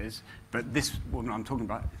well-intentioned it is. But this woman I'm talking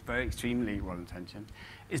about, very extremely well-intentioned,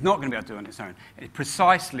 is not going to be able to do it on its own. It's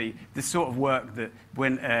precisely the sort of work that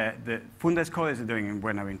the Fundescoles are doing in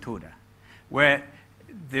Buenaventura, where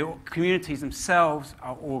the communities themselves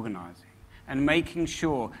are organising and making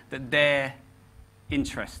sure that their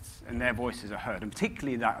interests and their voices are heard, and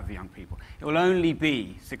particularly that of the young people. It will only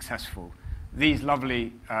be successful. These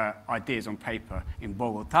lovely ideas on paper in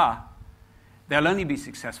Bogota, they'll only be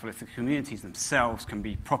successful if the communities themselves can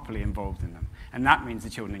be properly involved in them. And that means the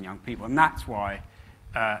children and young people. And that's why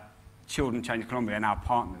Children Change Colombia and our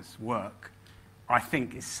partners' work, I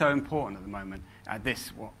think, is so important at the moment. This,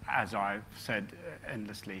 what, as I've said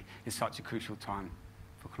endlessly, is such a crucial time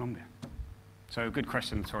for Colombia. So good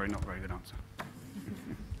question, sorry, not very good answer.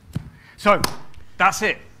 So that's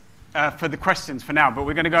it for the questions for now, but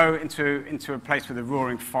we're going to go into a place with a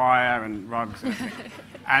roaring fire and rugs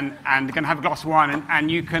and we're going to have a glass of wine,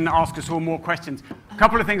 and you can ask us all more questions. A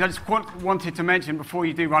couple of things I just wanted to mention before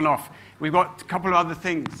you do run off. We've got a couple of other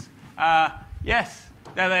things. Yes,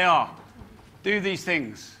 there they are. Do these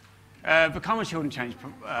things. Become a Children Change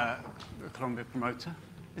Colombia promoter.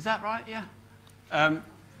 Is that right? Yeah.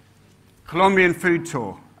 Colombian food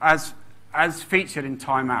tour, as featured in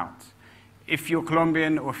Time Out. If you're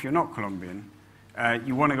Colombian or if you're not Colombian,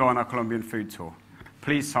 you want to go on our Colombian food tour,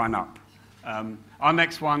 please sign up. Our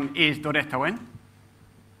next one is Doretta Wen.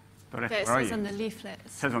 Doretta, it says on the leaflet.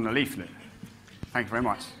 It says on the leaflet. Thank you very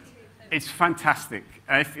much. It's fantastic.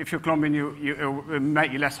 If you're Colombian, it will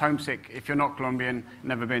make you less homesick. If you're not Colombian,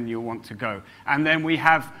 never been, you'll want to go. And then we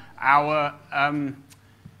have our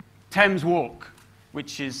Thames Walk,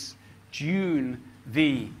 which is June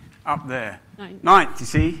the up there. 9th, you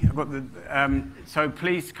see? I've got the, so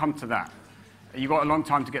please come to that. You've got a long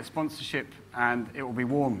time to get sponsorship, and it will be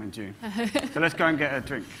warm in June. So let's go and get a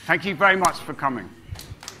drink. Thank you very much for coming.